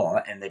the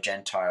law and the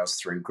Gentiles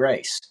through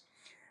grace.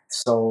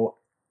 So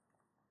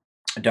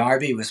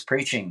Darby was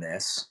preaching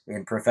this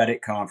in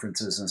prophetic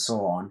conferences and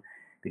so on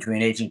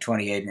between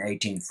 1828 and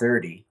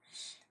 1830.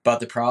 But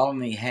the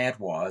problem he had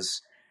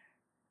was,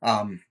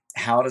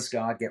 how does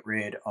God get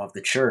rid of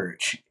the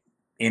church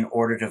in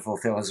order to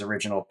fulfill his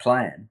original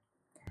plan?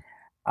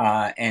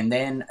 And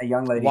then a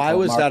young lady Why called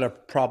was Margaret. that a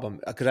problem?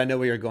 Because I know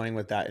where you're going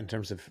with that in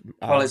terms of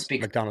Well, it's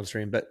because, McDonald's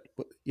dream, but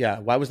yeah,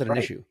 why was that an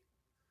right, issue?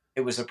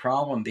 it was a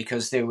problem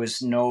because there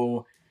was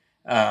no,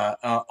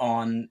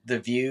 on the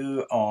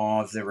view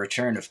of the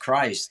return of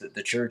Christ that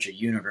the church had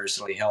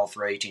universally held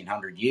for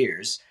 1800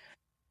 years.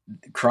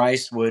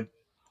 Christ would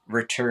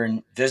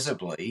return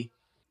visibly,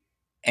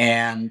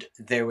 and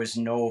there was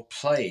no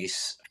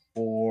place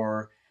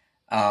for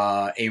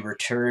a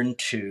return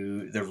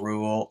to the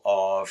rule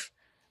of,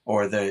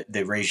 or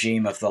the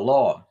regime of the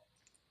law.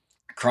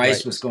 Right.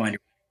 Christ was going to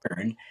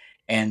return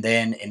and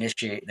then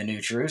initiate the New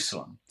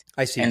Jerusalem.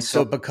 I see. And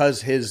So so,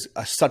 because his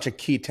such a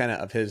key tenet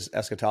of his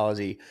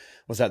eschatology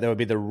was that there would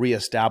be the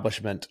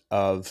reestablishment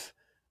of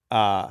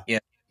uh, yeah,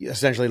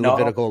 essentially no,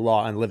 Levitical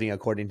law and living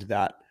according to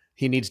that,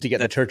 he needs to get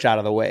the the, church out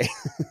of the way.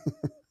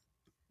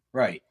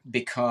 right,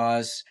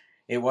 because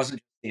it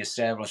wasn't the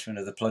establishment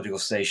of the political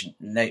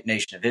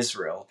nation of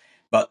Israel,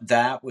 but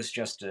that was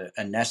just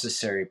a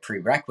necessary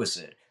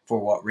prerequisite for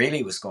what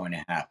really was going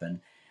to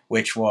happen,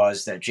 which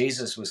was that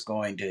Jesus was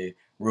going to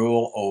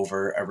rule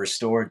over a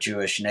restored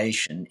Jewish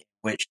nation, in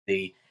which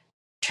the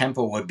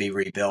temple would be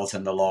rebuilt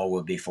and the law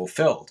would be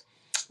fulfilled,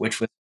 which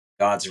was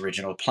God's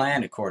original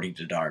plan, according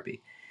to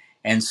Darby.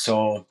 And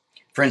so,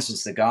 for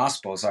instance, the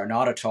Gospels are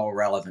not at all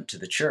relevant to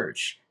the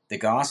church. The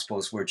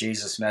Gospels were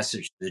Jesus'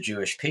 message to the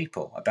Jewish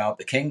people about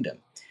the kingdom.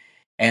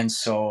 And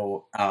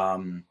so,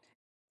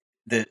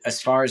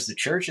 as far as the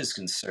church is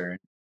concerned,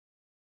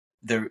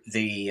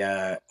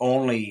 the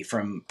only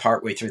from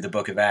partway through the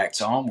book of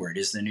Acts onward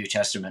is the New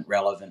Testament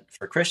relevant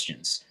for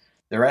Christians.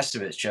 The rest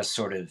of it's just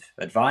sort of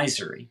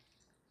advisory.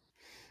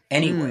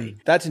 Anyway,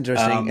 That's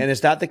interesting. um, And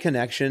is that the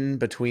connection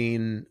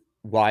between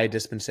why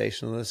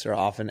dispensationalists are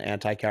often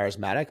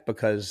anti-charismatic?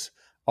 Because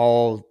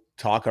all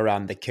talk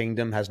around the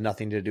kingdom has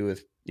nothing to do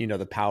with,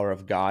 the power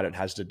of God. It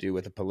has to do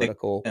with the the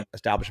political kingdom,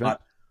 establishment.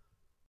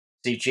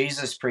 see,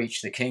 Jesus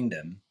preached the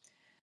kingdom,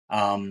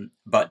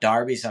 but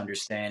Darby's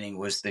understanding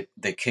was that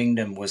the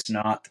kingdom was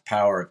not the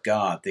power of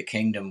God. The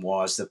kingdom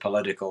was the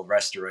political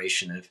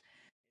restoration of,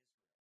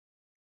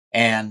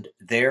 and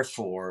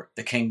therefore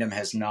the kingdom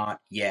has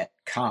not yet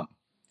come.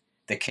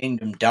 The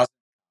kingdom doesn't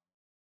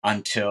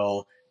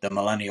until the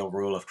millennial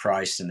rule of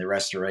Christ and the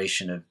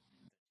restoration of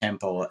the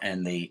temple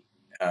and the,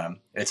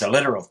 it's a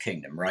literal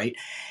kingdom, right?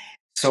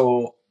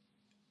 So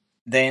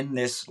then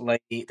this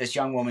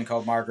young woman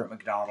called Margaret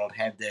MacDonald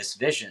had this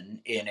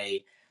vision in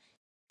a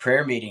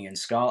prayer meeting in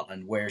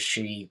Scotland where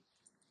the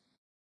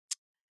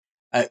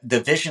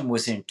vision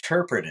was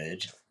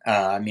interpreted.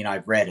 I mean,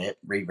 I've read it,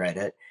 reread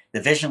it.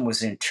 The vision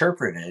was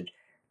interpreted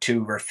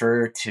to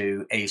refer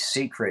to a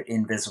secret,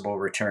 invisible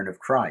return of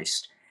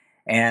Christ.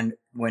 And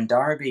when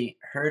Darby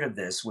heard of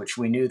this, which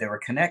we knew there were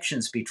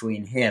connections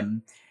between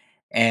him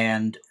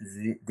and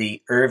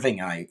the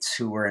Irvingites,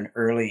 who were an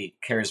early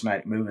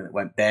charismatic movement that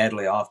went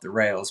badly off the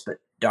rails, but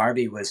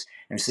Darby was,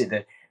 and see,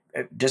 the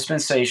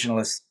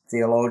dispensationalist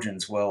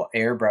theologians will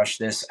airbrush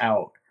this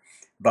out,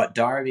 but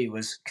Darby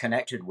was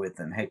connected with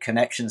them, had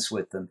connections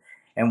with them.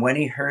 And when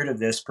he heard of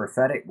this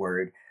prophetic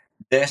word,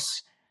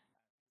 this,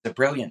 the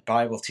brilliant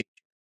Bible teacher,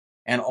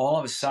 and all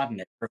of a sudden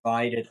it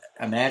provided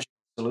a magical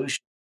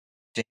solution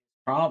to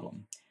his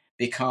problem.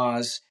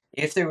 Because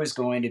if there was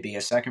going to be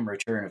a second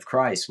return of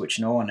Christ, which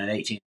no one in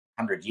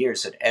 1800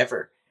 years had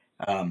ever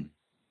um,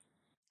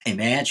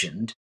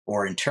 imagined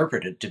or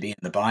interpreted to be in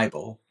the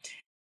Bible,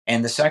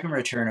 and the second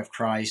return of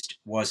Christ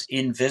was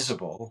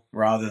invisible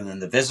rather than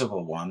the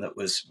visible one that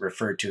was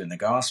referred to in the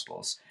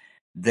Gospels,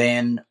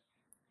 then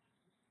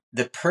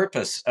the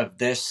purpose of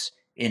this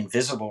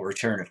invisible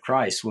return of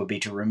Christ will be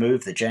to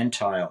remove the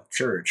Gentile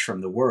church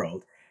from the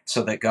world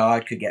so that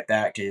God could get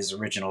back to his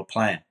original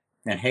plan.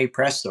 And hey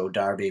presto,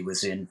 Darby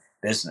was in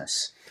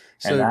business.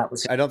 And So that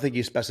was I don't think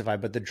you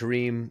specified, but the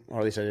dream, or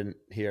at least I didn't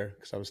hear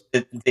because I was,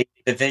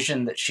 the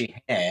vision that she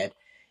had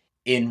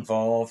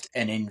involved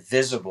an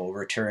invisible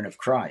return of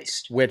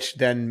Christ. which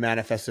then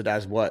manifested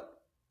as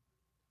what?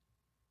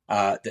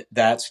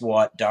 That's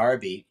what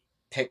Darby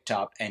picked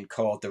up and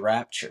called the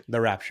rapture. The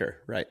rapture,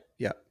 right?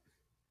 Yeah.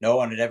 No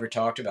one had ever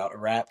talked about a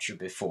rapture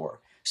before.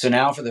 So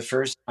now, for the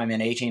first time in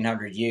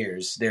 1800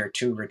 years, there are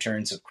two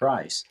returns of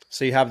Christ.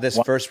 So you have this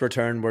One, first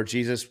return where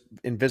Jesus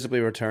invisibly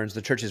returns,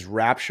 the church is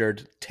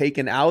raptured,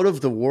 taken out of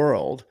the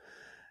world,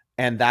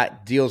 and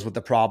that deals with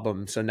the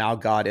problem. So now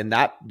God, in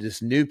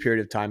this new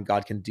period of time,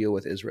 God can deal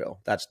with Israel.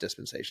 That's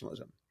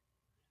dispensationalism.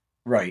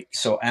 right.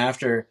 So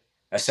after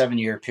a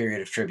 7-year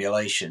period of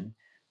tribulation,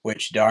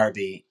 which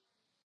Darby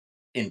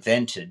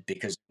invented,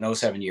 because no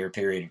 7-year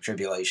period of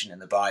tribulation in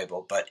the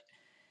Bible, but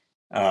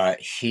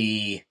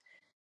he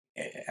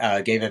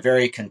gave a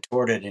very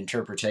contorted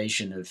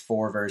interpretation of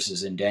 4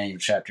 verses in Daniel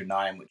chapter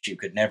 9, which you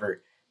could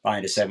never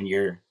find a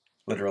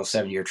literal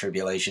 7 year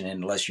tribulation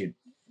in unless you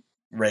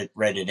read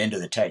it into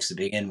the text to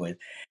begin with.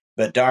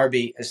 But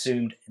Darby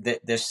assumed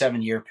that this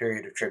 7 year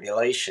period of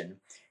tribulation,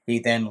 he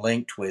then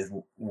linked with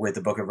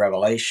the book of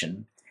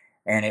Revelation,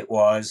 and it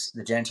was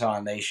the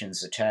Gentile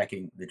nations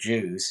attacking the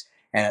Jews,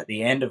 and at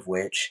the end of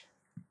which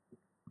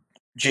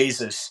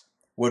Jesus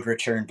would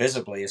return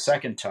visibly a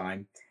second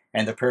time,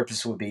 and the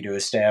purpose would be to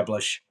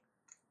establish,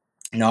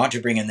 not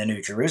to bring in the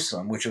New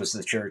Jerusalem, which was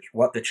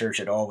what the church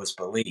had always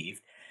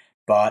believed,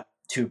 but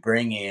to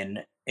bring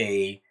in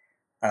a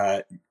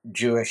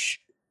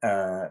Jewish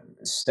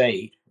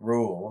state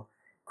rule.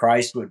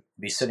 Christ would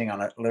be sitting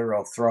on a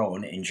literal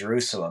throne in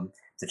Jerusalem.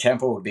 The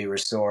temple would be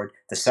restored.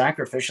 The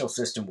sacrificial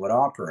system would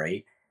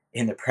operate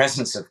in the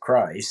presence of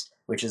Christ,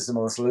 which is the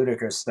most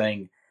ludicrous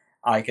thing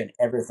I can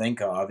ever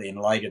think of in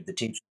light of the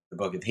teaching of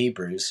the book of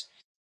Hebrews.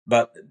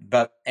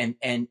 And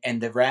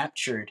the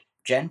raptured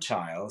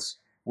Gentiles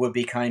would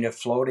be kind of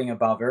floating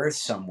above earth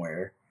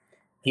somewhere.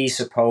 He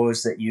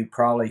supposed that you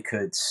probably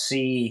could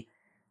see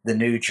the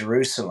New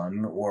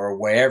Jerusalem, or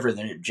wherever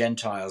the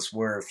Gentiles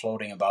were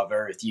floating above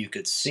earth, you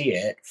could see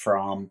it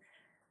from,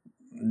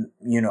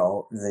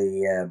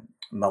 the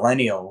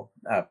millennial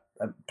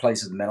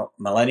place of the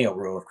millennial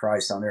rule of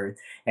Christ on earth.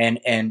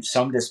 And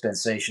some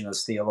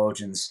dispensationalist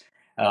theologians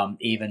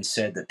even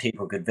said that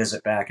people could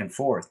visit back and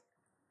forth.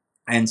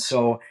 And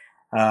so,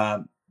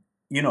 the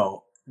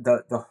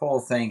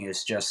whole thing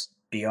is just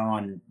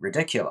beyond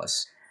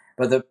ridiculous.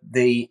 But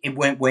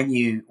when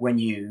you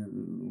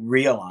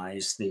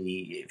realize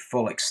the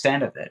full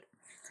extent of it,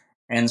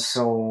 and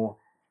so,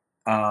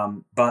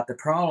 but the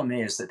problem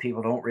is that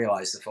people don't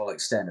realize the full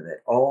extent of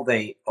it. All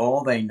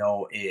they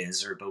know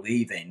is, or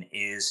believe in,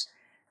 is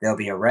there'll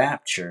be a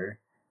rapture,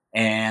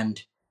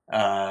 and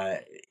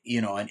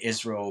and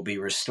Israel will be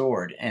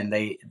restored, and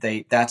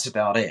they that's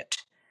about it.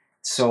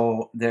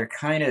 So they're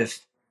kind of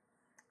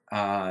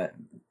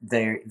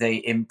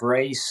they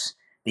embrace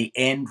the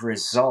end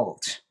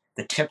result,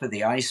 the tip of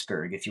the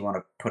iceberg, if you want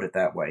to put it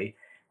that way,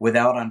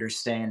 without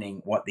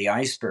understanding what the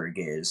iceberg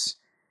is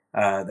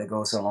that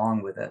goes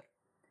along with it,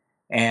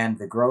 and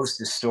the gross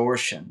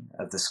distortion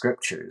of the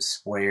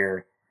scriptures,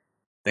 where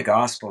the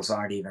gospels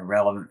aren't even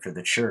relevant for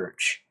the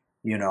church,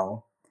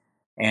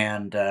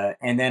 and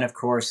then of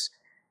course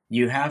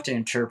you have to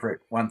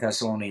interpret 1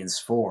 Thessalonians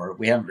 4.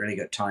 We haven't really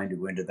got time to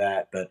go into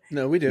that, but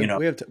No, we do. you know,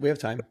 We have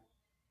time.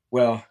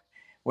 well,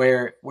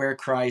 where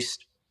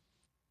Christ,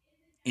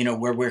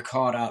 where we're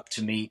caught up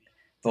to meet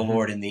the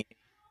Lord in the,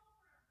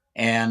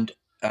 and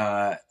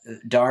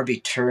Darby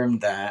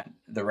termed that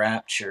the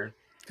rapture.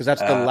 Because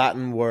that's the Uh,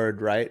 Latin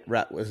word, right?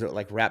 Was it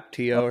like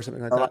raptio or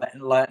something like that?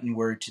 Latin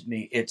word to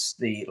me, it's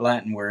the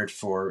Latin word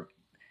for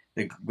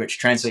which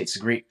translates the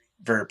Greek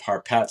verb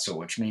harpazo,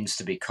 which means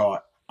to be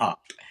caught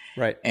up.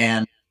 Right.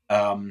 And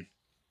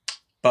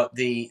but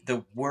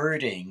the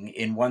wording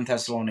in 1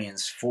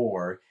 Thessalonians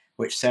 4,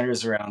 which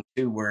centers around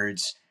two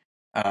words,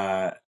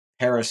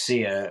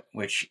 parousia,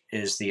 which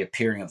is the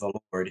appearing of the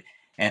Lord,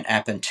 and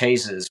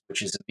apenthesis,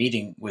 which is a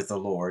meeting with the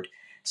Lord.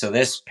 So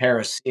this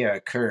parousia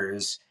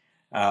occurs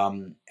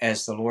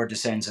as the Lord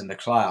descends in the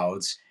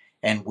clouds,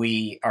 and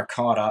we are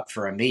caught up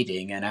for a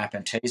meeting, and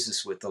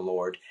apenthesis with the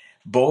Lord.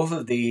 Both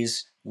of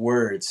these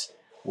words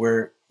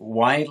were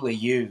widely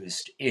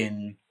used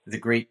in the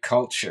Greek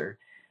culture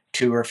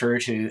to refer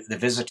to the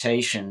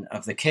visitation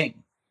of the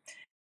king,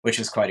 which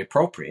is quite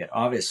appropriate,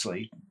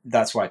 obviously.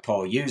 That's why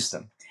Paul used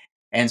them.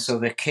 And so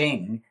the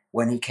king,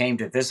 when he came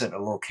to visit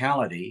a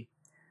locality,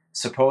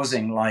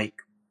 supposing like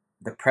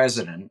the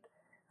president,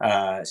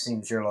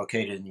 seems you're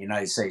located in the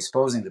United States,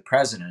 supposing the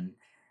president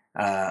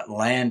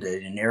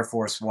landed in Air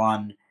Force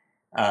One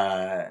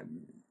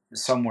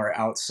somewhere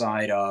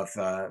outside of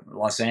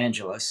Los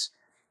Angeles.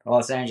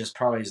 Los Angeles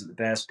probably isn't the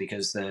best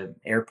because the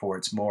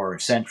airport's more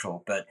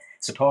central, but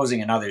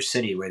supposing another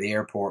city where the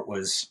airport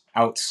was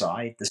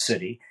outside the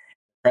city,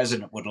 the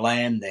president would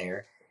land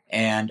there,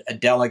 and a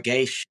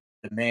delegation,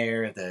 the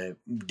mayor, the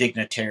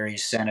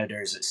dignitaries,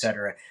 senators,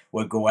 etc.,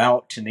 would go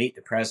out to meet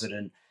the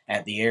president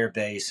at the air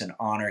base and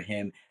honor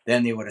him.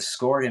 Then they would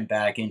escort him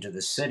back into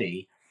the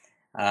city,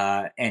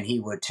 and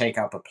he would take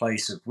up a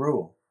place of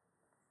rule.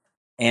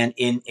 And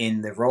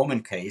in the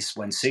Roman case,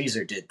 when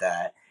Caesar did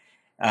that,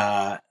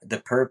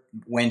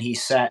 when he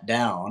sat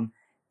down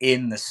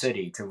in the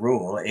city to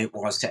rule, it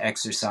was to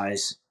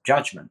exercise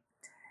judgment.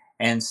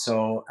 And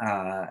so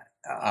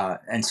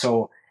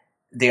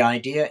the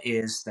idea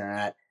is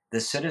that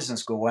the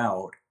citizens go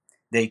out,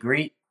 they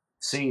greet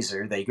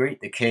Caesar, they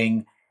greet the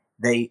king,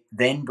 they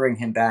then bring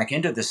him back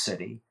into the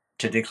city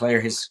to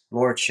declare his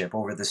lordship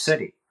over the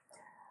city.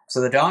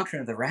 So the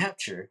doctrine of the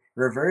rapture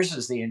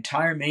reverses the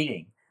entire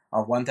meaning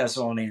of 1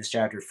 Thessalonians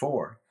chapter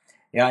 4.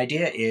 The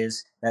idea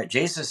is that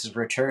Jesus is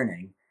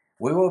returning.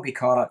 We will be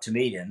caught up to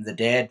meet him, the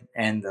dead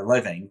and the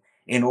living,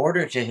 in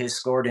order to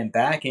escort him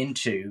back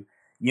into,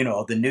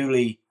 the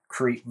newly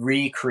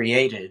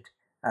recreated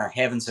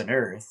heavens and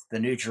earth, the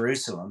New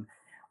Jerusalem,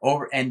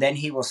 and then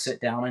he will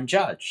sit down and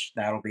judge.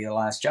 That'll be the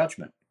last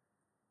judgment.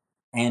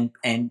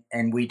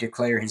 And we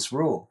declare his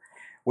rule.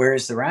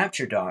 Whereas the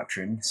rapture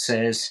doctrine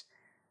says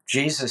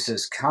Jesus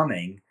is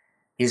coming.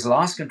 He's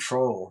lost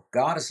control.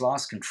 God has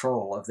lost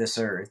control of this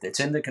earth. It's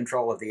in the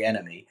control of the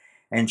enemy.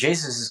 And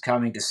Jesus is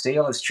coming to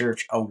steal his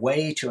church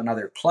away to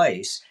another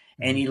place.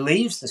 And he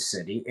leaves the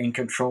city in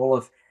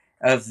control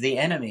of the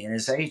enemy and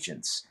his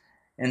agents.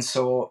 And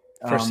so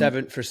for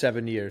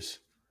 7 years.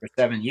 For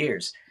 7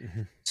 years.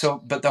 Mm-hmm.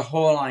 So, but the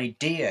whole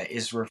idea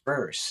is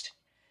reversed.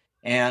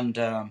 And,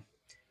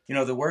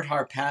 the word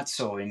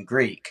harpazo in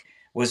Greek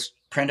was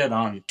printed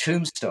on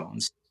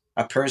tombstones.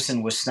 A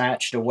person was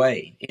snatched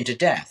away into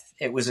death.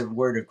 It was a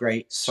word of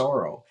great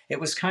sorrow. It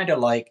was kind of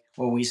like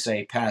when we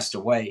say passed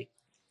away.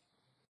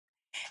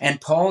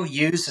 And Paul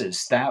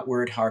uses that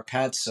word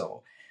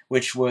harpazo,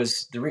 which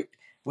was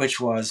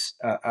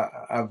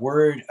a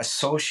word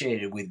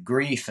associated with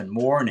grief and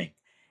mourning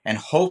and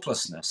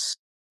hopelessness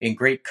in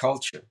Greek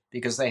culture,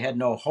 because they had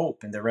no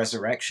hope in the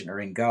resurrection or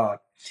in God.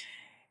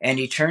 And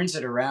he turns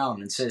it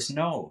around and says,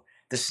 no,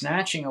 the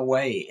snatching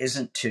away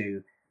isn't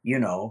to,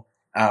 the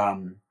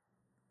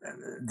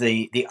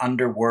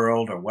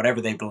underworld or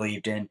whatever they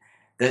believed in.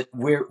 That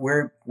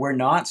we're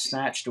not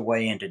snatched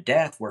away into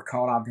death. We're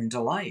caught up into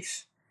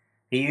life.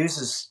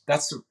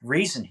 That's the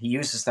reason he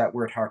uses that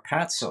word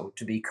harpazo,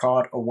 to be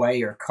caught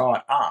away or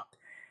caught up,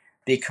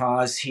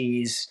 because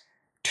he's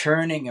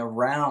turning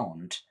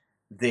around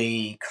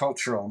the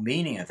cultural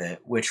meaning of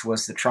it, which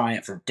was the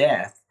triumph of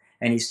death,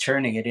 and he's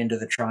turning it into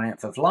the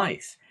triumph of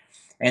life.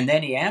 And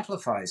then he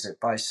amplifies it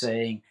by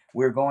saying,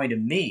 we're going to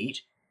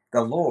meet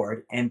the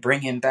Lord and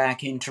bring him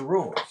back into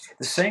rule.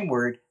 The same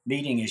word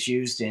meeting is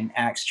used in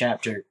Acts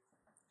chapter,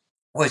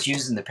 it's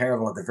used in the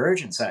parable of the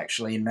virgins,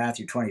 actually, in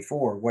Matthew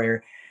 24,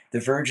 where the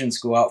virgins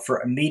go out for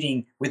a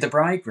meeting with the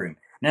bridegroom.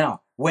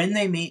 Now, when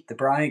they meet the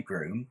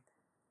bridegroom,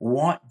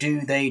 what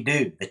do?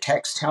 The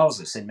text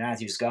tells us in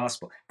Matthew's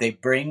gospel, they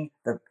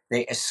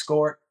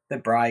escort the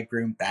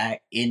bridegroom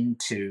back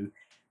into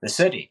the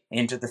city,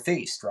 into the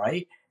feast,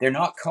 right? They're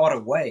not caught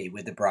away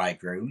with the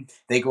bridegroom.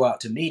 They go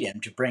out to meet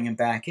him, to bring him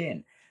back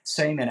in.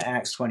 Same in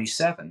Acts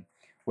 27,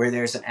 where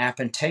there's an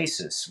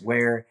apantasis,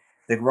 where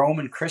the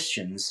Roman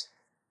Christians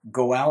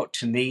go out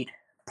to meet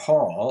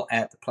Paul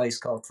at the place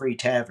called Three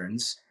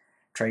Taverns,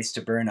 Tres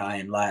Tabernae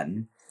in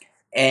Latin.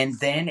 And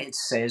then it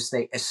says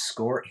they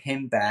escort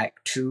him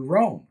back to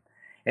Rome.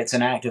 It's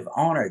an act of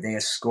honor. They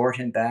escort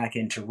him back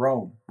into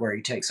Rome, where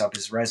he takes up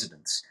his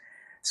residence.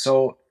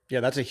 So,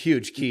 yeah, that's a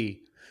huge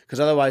key, because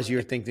otherwise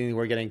you're thinking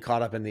we're getting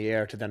caught up in the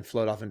air to then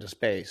float off into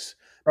space.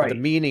 Right. But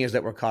the meaning is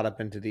that we're caught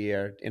up into the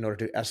air in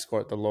order to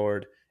escort the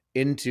Lord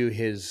into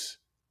his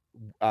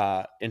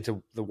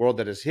into the world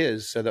that is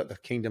his, so that the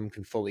kingdom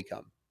can fully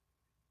come.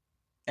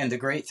 And the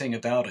great thing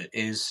about it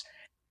is,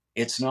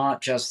 it's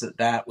not just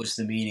that was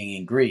the meaning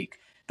in Greek,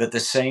 but the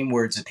same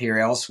words appear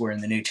elsewhere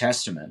in the New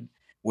Testament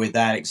with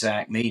that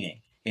exact meaning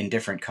in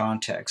different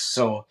contexts.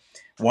 So,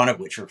 one of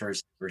which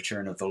refers to the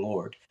return of the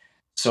Lord.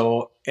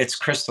 So it's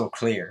crystal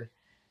clear.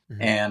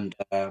 Mm-hmm. And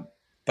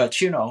but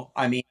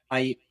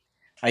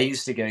I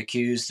used to get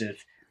accused of,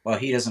 well,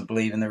 he doesn't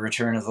believe in the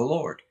return of the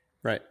Lord.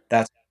 Right.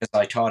 That's because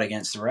I taught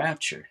against the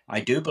rapture.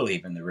 I do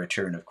believe in the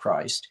return of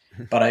Christ,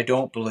 but I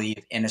don't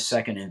believe in a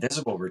second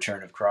invisible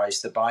return of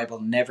Christ the Bible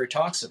never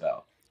talks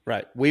about.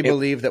 Right. We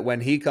believe that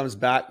when he comes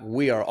back,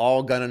 we are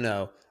all going to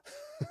know.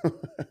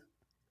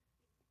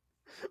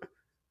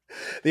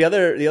 The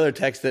other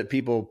text that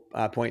people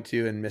point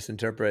to and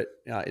misinterpret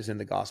is in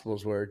the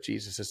Gospels, where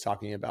Jesus is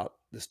talking about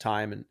this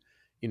time, and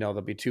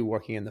there'll be two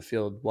working in the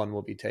field, one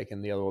will be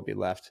taken, the other will be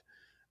left.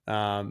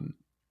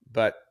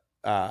 But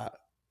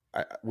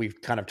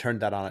we've kind of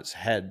turned that on its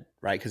head,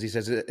 right? Because he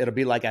says it'll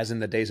be like as in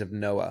the days of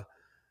Noah,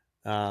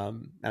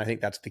 and I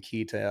think that's the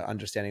key to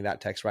understanding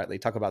that text rightly.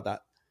 Talk about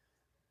that.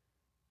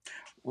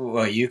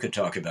 Well, you could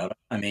talk about it.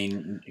 I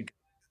mean,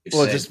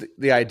 just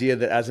the idea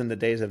that as in the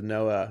days of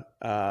Noah,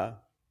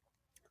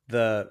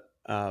 the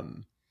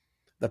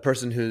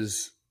person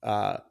who's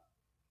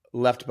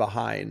left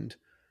behind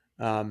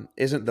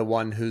isn't the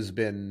one who's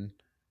been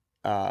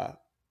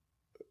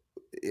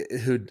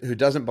who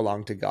doesn't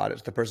belong to God.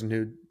 It's the person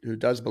who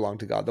does belong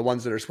to God. The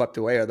ones that are swept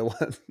away are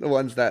the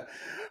ones that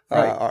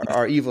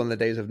are evil in the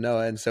days of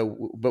Noah. And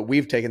so, but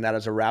we've taken that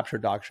as a rapture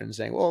doctrine,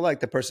 saying, well, like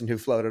the person who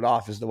floated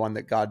off is the one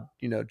that God,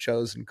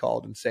 chose and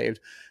called and saved,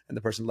 and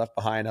the person left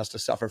behind has to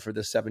suffer for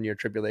this 7-year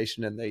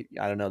tribulation. And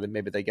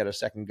maybe they get a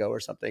second go or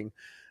something.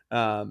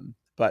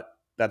 But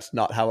that's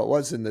not how it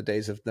was in the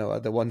days of Noah.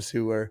 The ones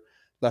who were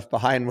left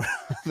behind were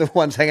the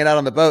ones hanging out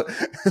on the boat.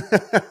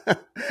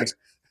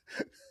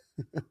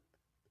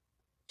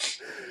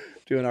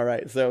 Doing all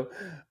right. So,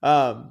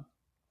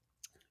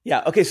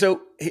 yeah. Okay.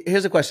 So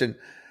here's a question.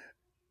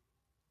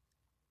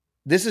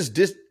 This is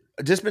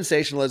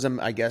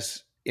dispensationalism, I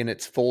guess, in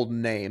its full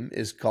name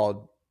is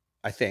called,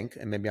 I think,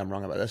 and maybe I'm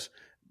wrong about this,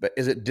 but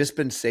is it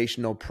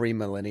dispensational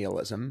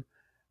premillennialism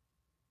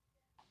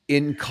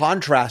in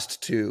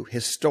contrast to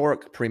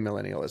historic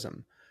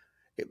premillennialism?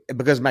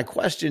 Because my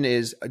question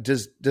is,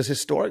 does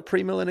historic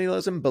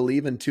premillennialism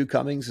believe in two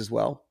comings as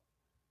well?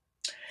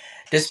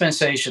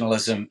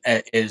 Dispensationalism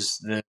is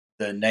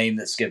the name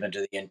that's given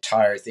to the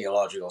entire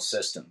theological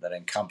system that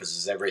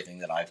encompasses everything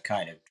that I've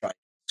kind of tried to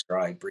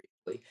describe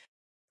briefly.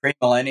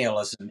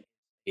 Premillennialism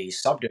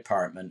is a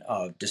subdepartment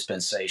of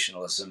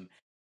dispensationalism,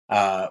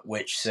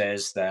 which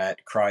says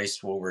that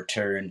Christ will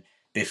return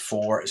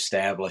before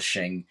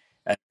establishing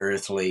an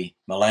earthly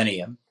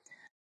millennium.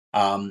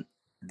 Um,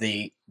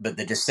 but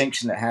the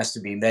distinction that has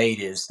to be made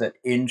is that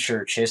in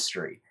church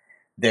history,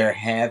 there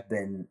have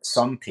been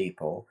some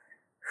people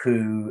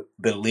who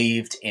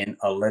believed in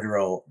a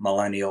literal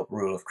millennial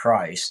rule of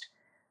Christ,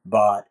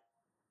 but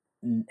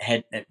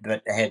had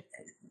it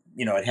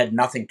had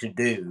nothing to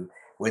do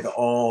with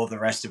all the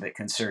rest of it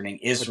concerning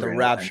With the Israel, and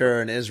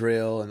rapture and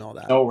Israel and all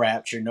that. no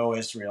rapture, no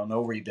Israel,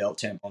 no rebuilt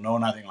temple, no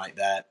nothing like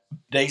that.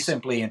 They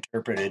simply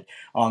interpreted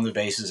on the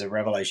basis of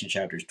Revelation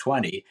chapter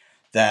 20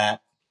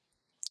 that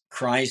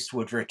Christ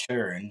would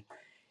return,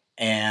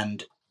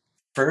 and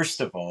first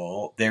of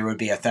all, there would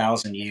be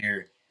 1,000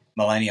 year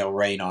millennial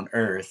reign on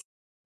earth.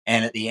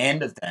 And at the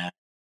end of that,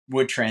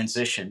 would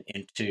transition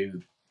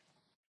into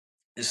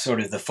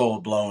sort of the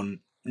full blown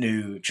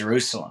new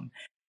Jerusalem.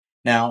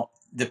 Now,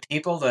 the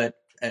people that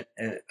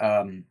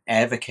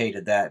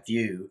advocated that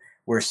view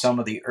were some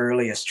of the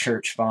earliest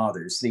church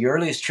fathers. The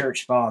earliest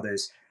church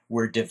fathers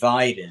were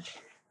divided.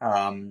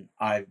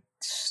 I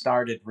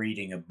started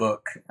reading a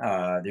book.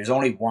 There's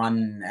only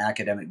one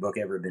academic book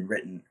ever been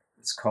written.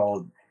 It's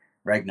called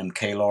Regnum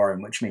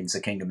Caelorum, which means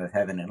the kingdom of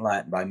heaven in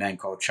Latin, by a man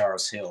called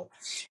Charles Hill.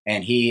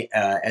 And he,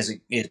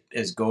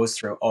 as goes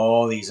through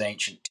all these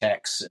ancient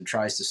texts and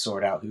tries to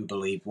sort out who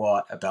believed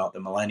what about the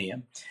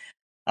millennium.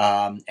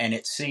 And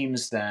it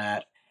seems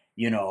that,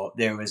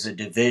 there was a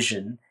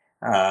division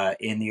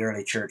in the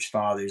early church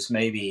fathers.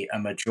 Maybe a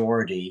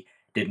majority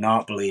did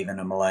not believe in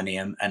a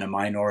millennium, and a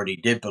minority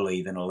did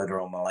believe in a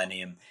literal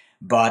millennium.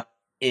 But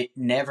it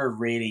never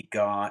really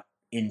got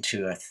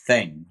into a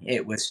thing.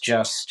 It was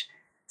just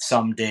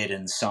some did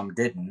and some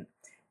didn't.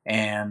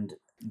 And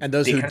And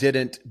those who because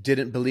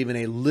didn't believe in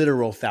a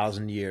literal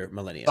 1,000-year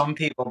millennium. some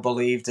people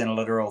believed in a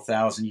literal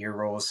 1,000 year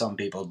rule, some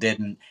people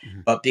didn't.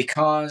 Mhm. But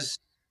because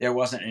there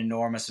wasn't an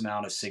enormous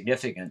amount of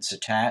significance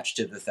attached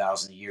to the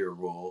 1,000 year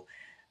rule,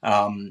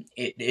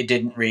 it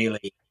didn't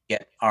really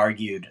get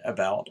argued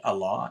about a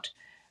lot.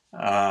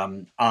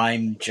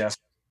 I'm just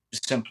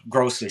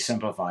grossly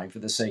simplifying for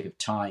the sake of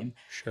time.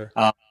 Sure.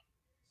 Uh,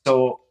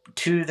 so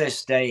to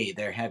this day,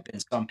 there have been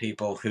some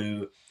people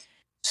who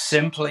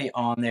simply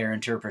on their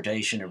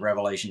interpretation of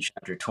Revelation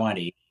chapter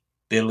 20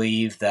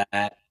 believe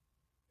that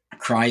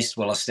Christ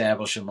will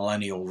establish a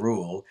millennial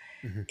rule.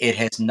 Mm-hmm. It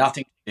has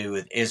nothing to do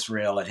with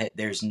Israel.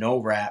 There's no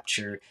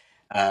rapture,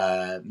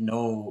 there's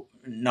no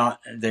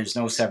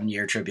 7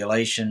 year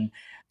tribulation.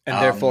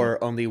 And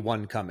therefore only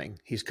one coming.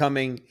 He's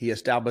coming, he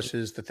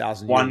establishes the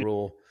 1,000-year One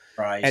rule.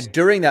 Christ. And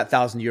during that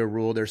 1,000-year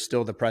rule, there's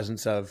still the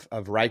presence of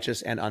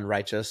righteous and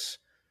unrighteous,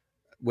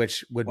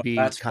 which would be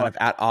kind of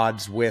at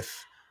odds with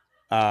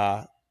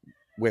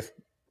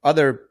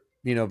other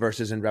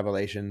verses in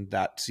Revelation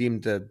that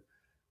seem to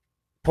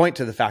point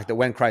to the fact that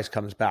when Christ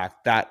comes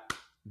back, that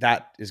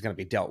is going to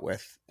be dealt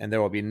with, and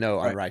there will be no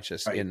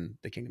unrighteous in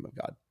the kingdom of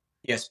God.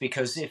 Yes,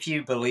 because if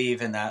you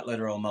believe in that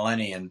literal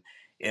millennium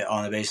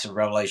on the basis of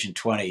Revelation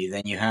 20,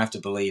 then you have to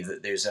believe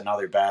that there's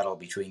another battle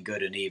between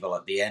good and evil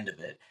at the end of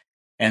it.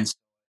 And so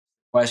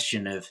the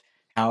question of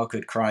how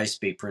could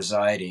Christ be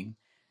presiding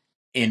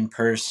in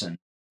person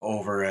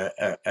over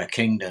a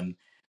kingdom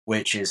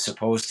which is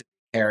supposed to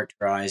be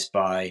characterized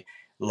by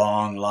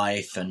long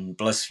life and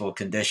blissful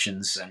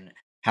conditions, and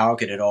how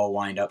could it all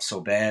wind up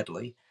so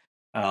badly?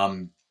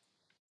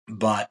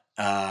 But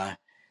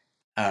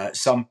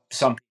some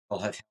people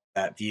have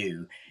that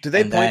view. Do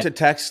they point to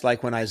texts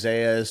like when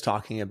Isaiah is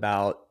talking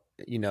about,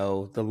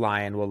 the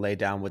lion will lay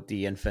down with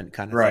the infant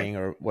kind of thing,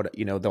 or what,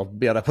 they'll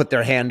be able to put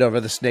their hand over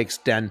the snake's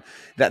den.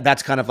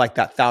 That's kind of like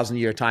that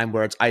 1,000-year time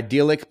where it's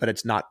idyllic, but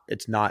it's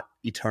not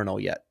eternal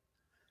yet.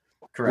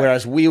 Correct.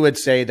 Whereas we would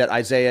say that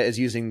Isaiah is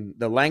using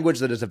the language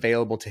that is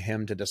available to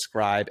him to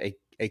describe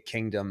a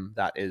kingdom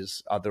that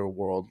is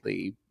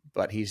otherworldly,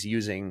 but he's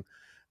using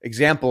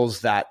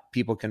examples that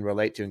people can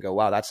relate to and go,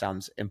 wow, that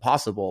sounds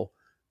impossible.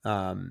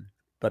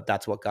 But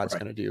that's what God's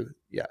going to do.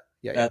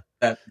 Yeah.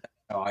 That's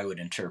how I would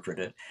interpret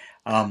it.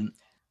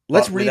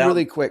 Let's read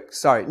really quick.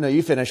 Sorry, no,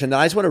 you finish. And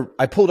I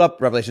pulled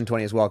up Revelation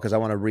 20 as well, because I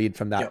want to read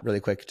from that really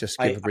quick. Just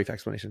give a brief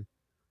explanation.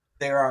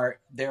 There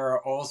are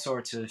all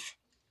sorts of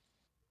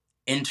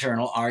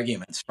internal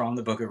arguments from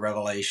the book of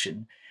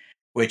Revelation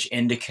which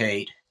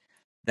indicate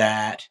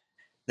that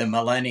the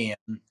millennium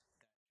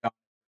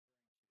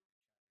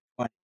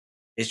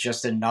is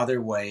just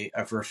another way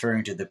of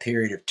referring to the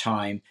period of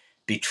time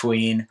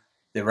between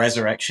the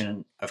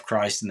resurrection of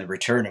Christ and the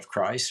return of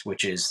Christ,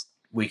 which is,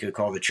 we could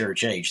call the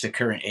church age, the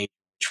current age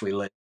in which we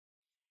live.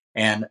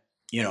 And,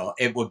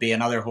 it would be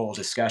another whole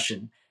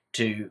discussion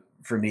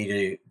for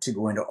me to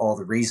go into all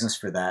the reasons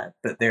for that,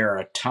 but there are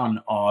a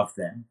ton of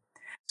them.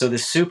 So the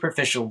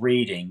superficial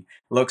reading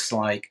looks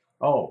like,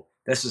 oh,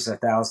 This is a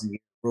 1,000-year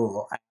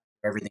rule after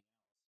everything.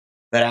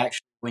 But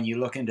actually, when you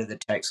look into the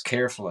text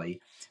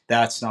carefully,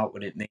 that's not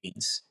what it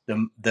means.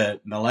 The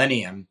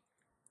millennium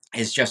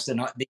is just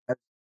the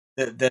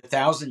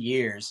 1,000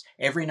 years.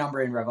 Every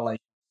number in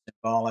Revelation is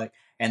symbolic,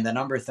 and the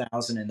number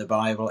 1,000 in the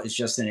Bible is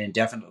just an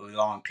indefinitely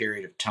long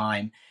period of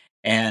time,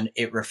 and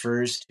it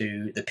refers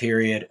to the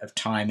period of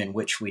time in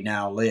which we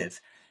now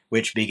live,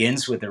 which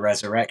begins with the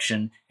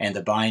resurrection and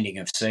the binding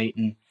of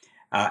Satan,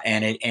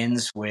 and it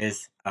ends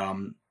with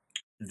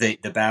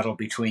the battle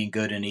between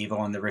good and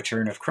evil and the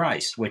return of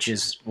Christ, which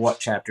is what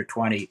chapter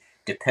 20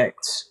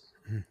 depicts.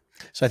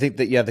 So I think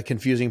that the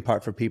confusing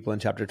part for people in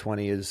chapter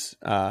 20 is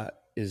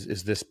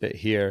this bit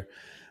here,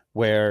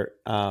 where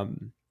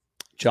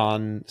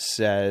John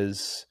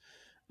says,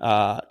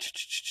 "I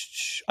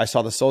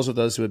saw the souls of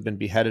those who had been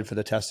beheaded for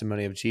the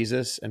testimony of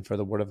Jesus and for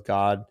the word of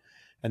God,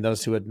 and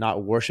those who had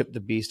not worshipped the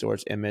beast or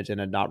its image and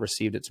had not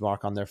received its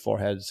mark on their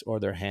foreheads or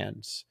their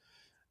hands.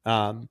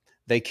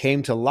 They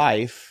came to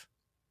life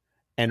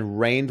and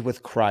reigned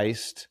with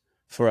Christ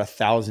for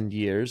 1,000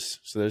 years."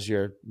 So there's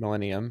your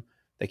millennium.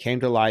 They came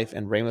to life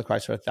and reigned with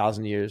Christ for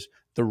 1,000 years.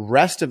 The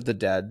rest of the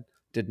dead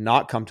did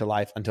not come to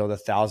life until the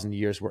 1,000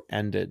 years were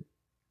ended.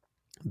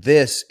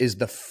 This is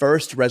the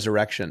first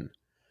resurrection.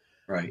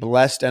 Right.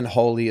 Blessed and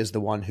holy is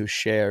the one who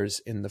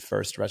shares in the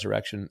first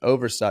resurrection.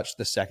 Over such,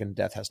 the second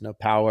death has no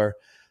power,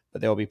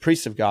 but they will be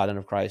priests of God and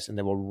of Christ, and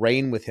they will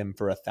reign with him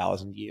for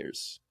 1,000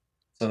 years.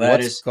 So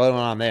what's going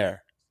on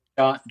there?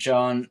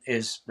 John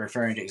is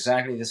referring to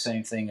exactly the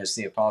same thing as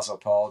the Apostle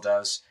Paul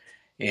does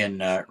in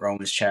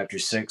Romans chapter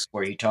 6,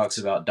 where he talks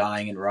about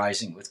dying and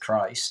rising with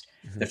Christ.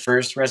 Mm-hmm. The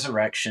first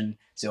resurrection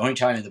is the only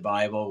time in the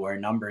Bible where a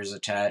number is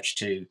attached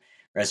to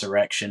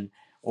resurrection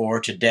or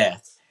to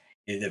death.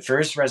 The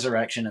first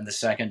resurrection and the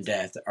second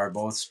death are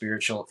both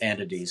spiritual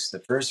entities. The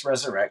first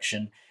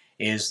resurrection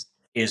is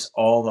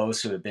all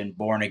those who have been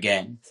born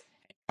again,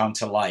 come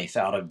to life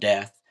out of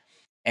death.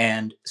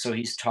 And so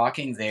he's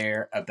talking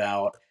there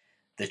about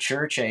the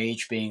church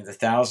age being the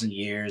 1,000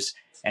 years,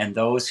 and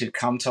those who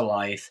come to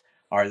life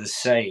are the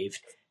saved,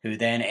 who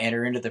then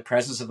enter into the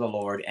presence of the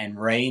Lord and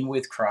reign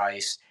with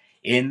Christ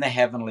in the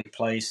heavenly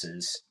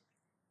places,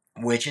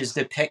 which is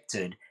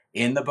depicted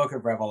in the book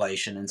of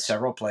Revelation in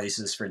several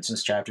places, for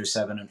instance, chapter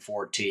 7 and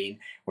 14,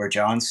 where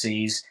John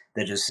sees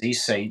the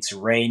deceased saints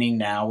reigning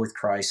now with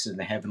Christ in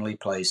the heavenly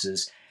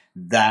places.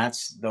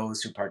 That's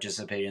those who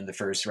participate in the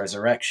first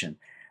resurrection.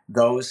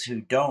 Those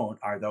who don't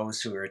are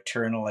those who are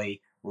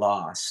eternally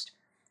lost,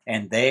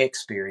 and they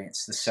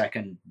experience the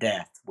second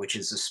death, which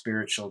is a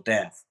spiritual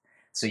death.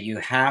 So you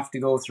have to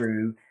go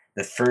through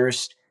the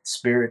first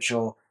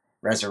spiritual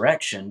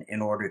resurrection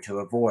in order to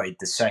avoid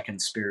the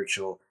second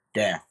spiritual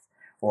death.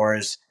 Or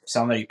as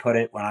somebody put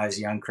it when I was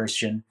a young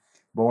Christian,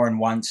 born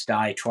once,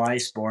 die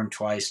twice, born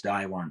twice,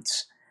 die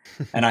once.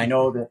 And I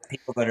know that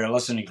people that are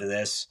listening to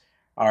this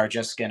are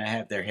just going to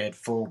have their head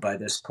full by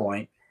this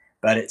point,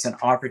 but it's an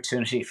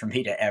opportunity for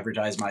me to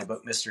advertise my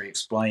book, Mystery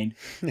Explained,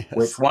 yes.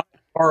 Which one of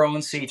our own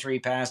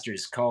C3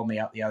 pastors called me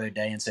up the other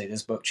day and say,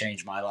 this book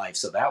changed my life.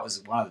 So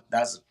that's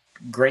a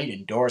great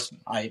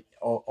endorsement. I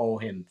owe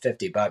him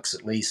 $50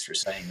 at least for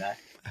saying that.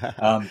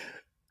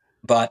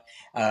 But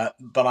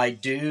I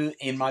do,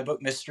 in my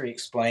book Mystery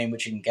Explained,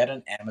 which you can get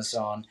on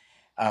Amazon,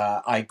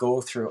 I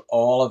go through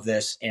all of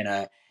this in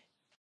a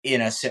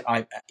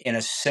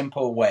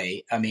simple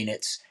way. I mean,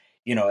 it's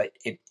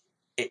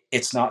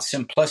it's not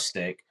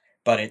simplistic,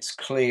 but it's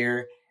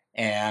clear,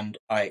 and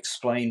I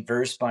explain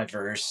verse by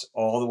verse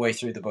all the way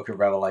through the book of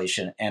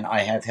Revelation, and I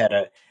have had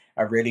a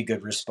really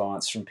good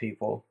response from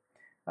people,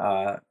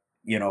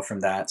 from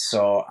that.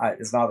 So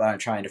it's not that I'm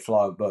trying to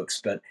flog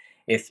books, but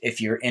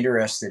if you're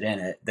interested in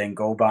it, then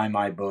go buy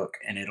my book,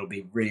 and it'll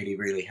be really,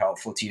 really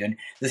helpful to you. And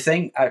the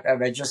thing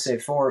I just say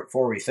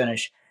before we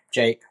finish,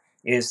 Jake,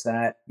 is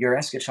that your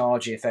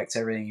eschatology affects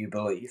everything you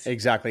believe.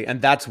 Exactly,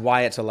 and that's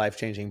why it's a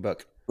life-changing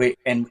book.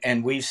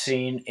 We've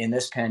seen in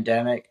this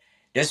pandemic,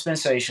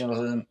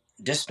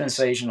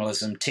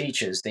 dispensationalism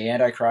teaches the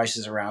Antichrist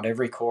is around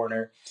every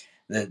corner,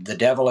 the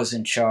devil is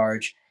in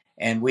charge,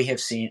 and we have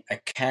seen a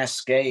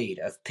cascade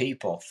of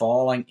people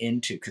falling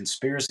into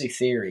conspiracy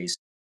theories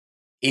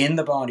in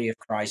the body of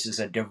Christ as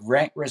a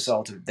direct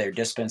result of their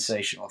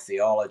dispensational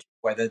theology,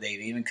 whether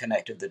they've even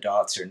connected the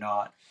dots or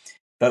not.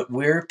 But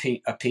we're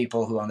a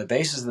people who, on the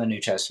basis of the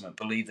New Testament,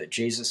 believe that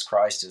Jesus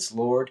Christ is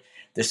Lord.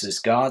 This is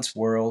God's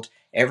world.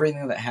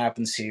 Everything that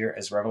happens here,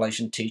 as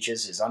Revelation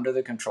teaches, is under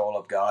the control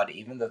of God,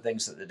 even the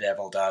things that the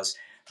devil does.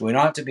 We're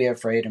not to be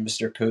afraid of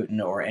Mr. Putin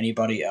or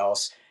anybody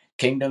else.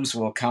 Kingdoms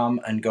will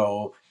come and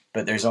go,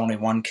 but there's only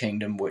one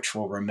kingdom which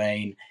will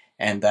remain,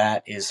 and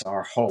that is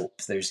our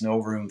hope. There's no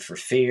room for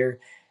fear,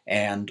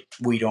 and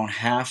we don't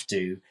have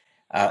to.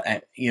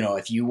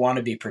 If you want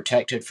to be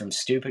protected from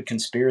stupid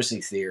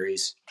conspiracy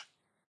theories,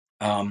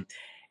 and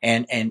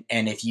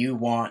if you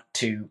want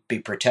to be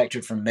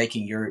protected from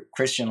making your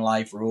Christian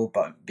life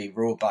be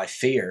ruled by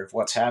fear of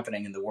what's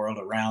happening in the world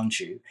around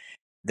you,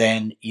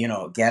 then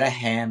get a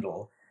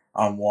handle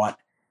on what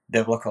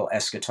biblical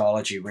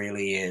eschatology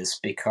really is,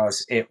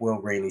 because it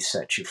will really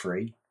set you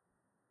free.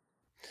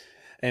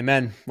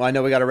 Amen. Well, I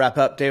know we got to wrap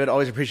up. David,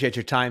 always appreciate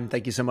your time.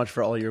 Thank you so much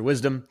for all your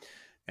wisdom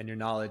and your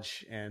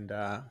knowledge, and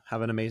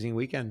have an amazing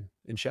weekend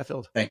in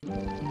Sheffield. Thank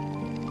you.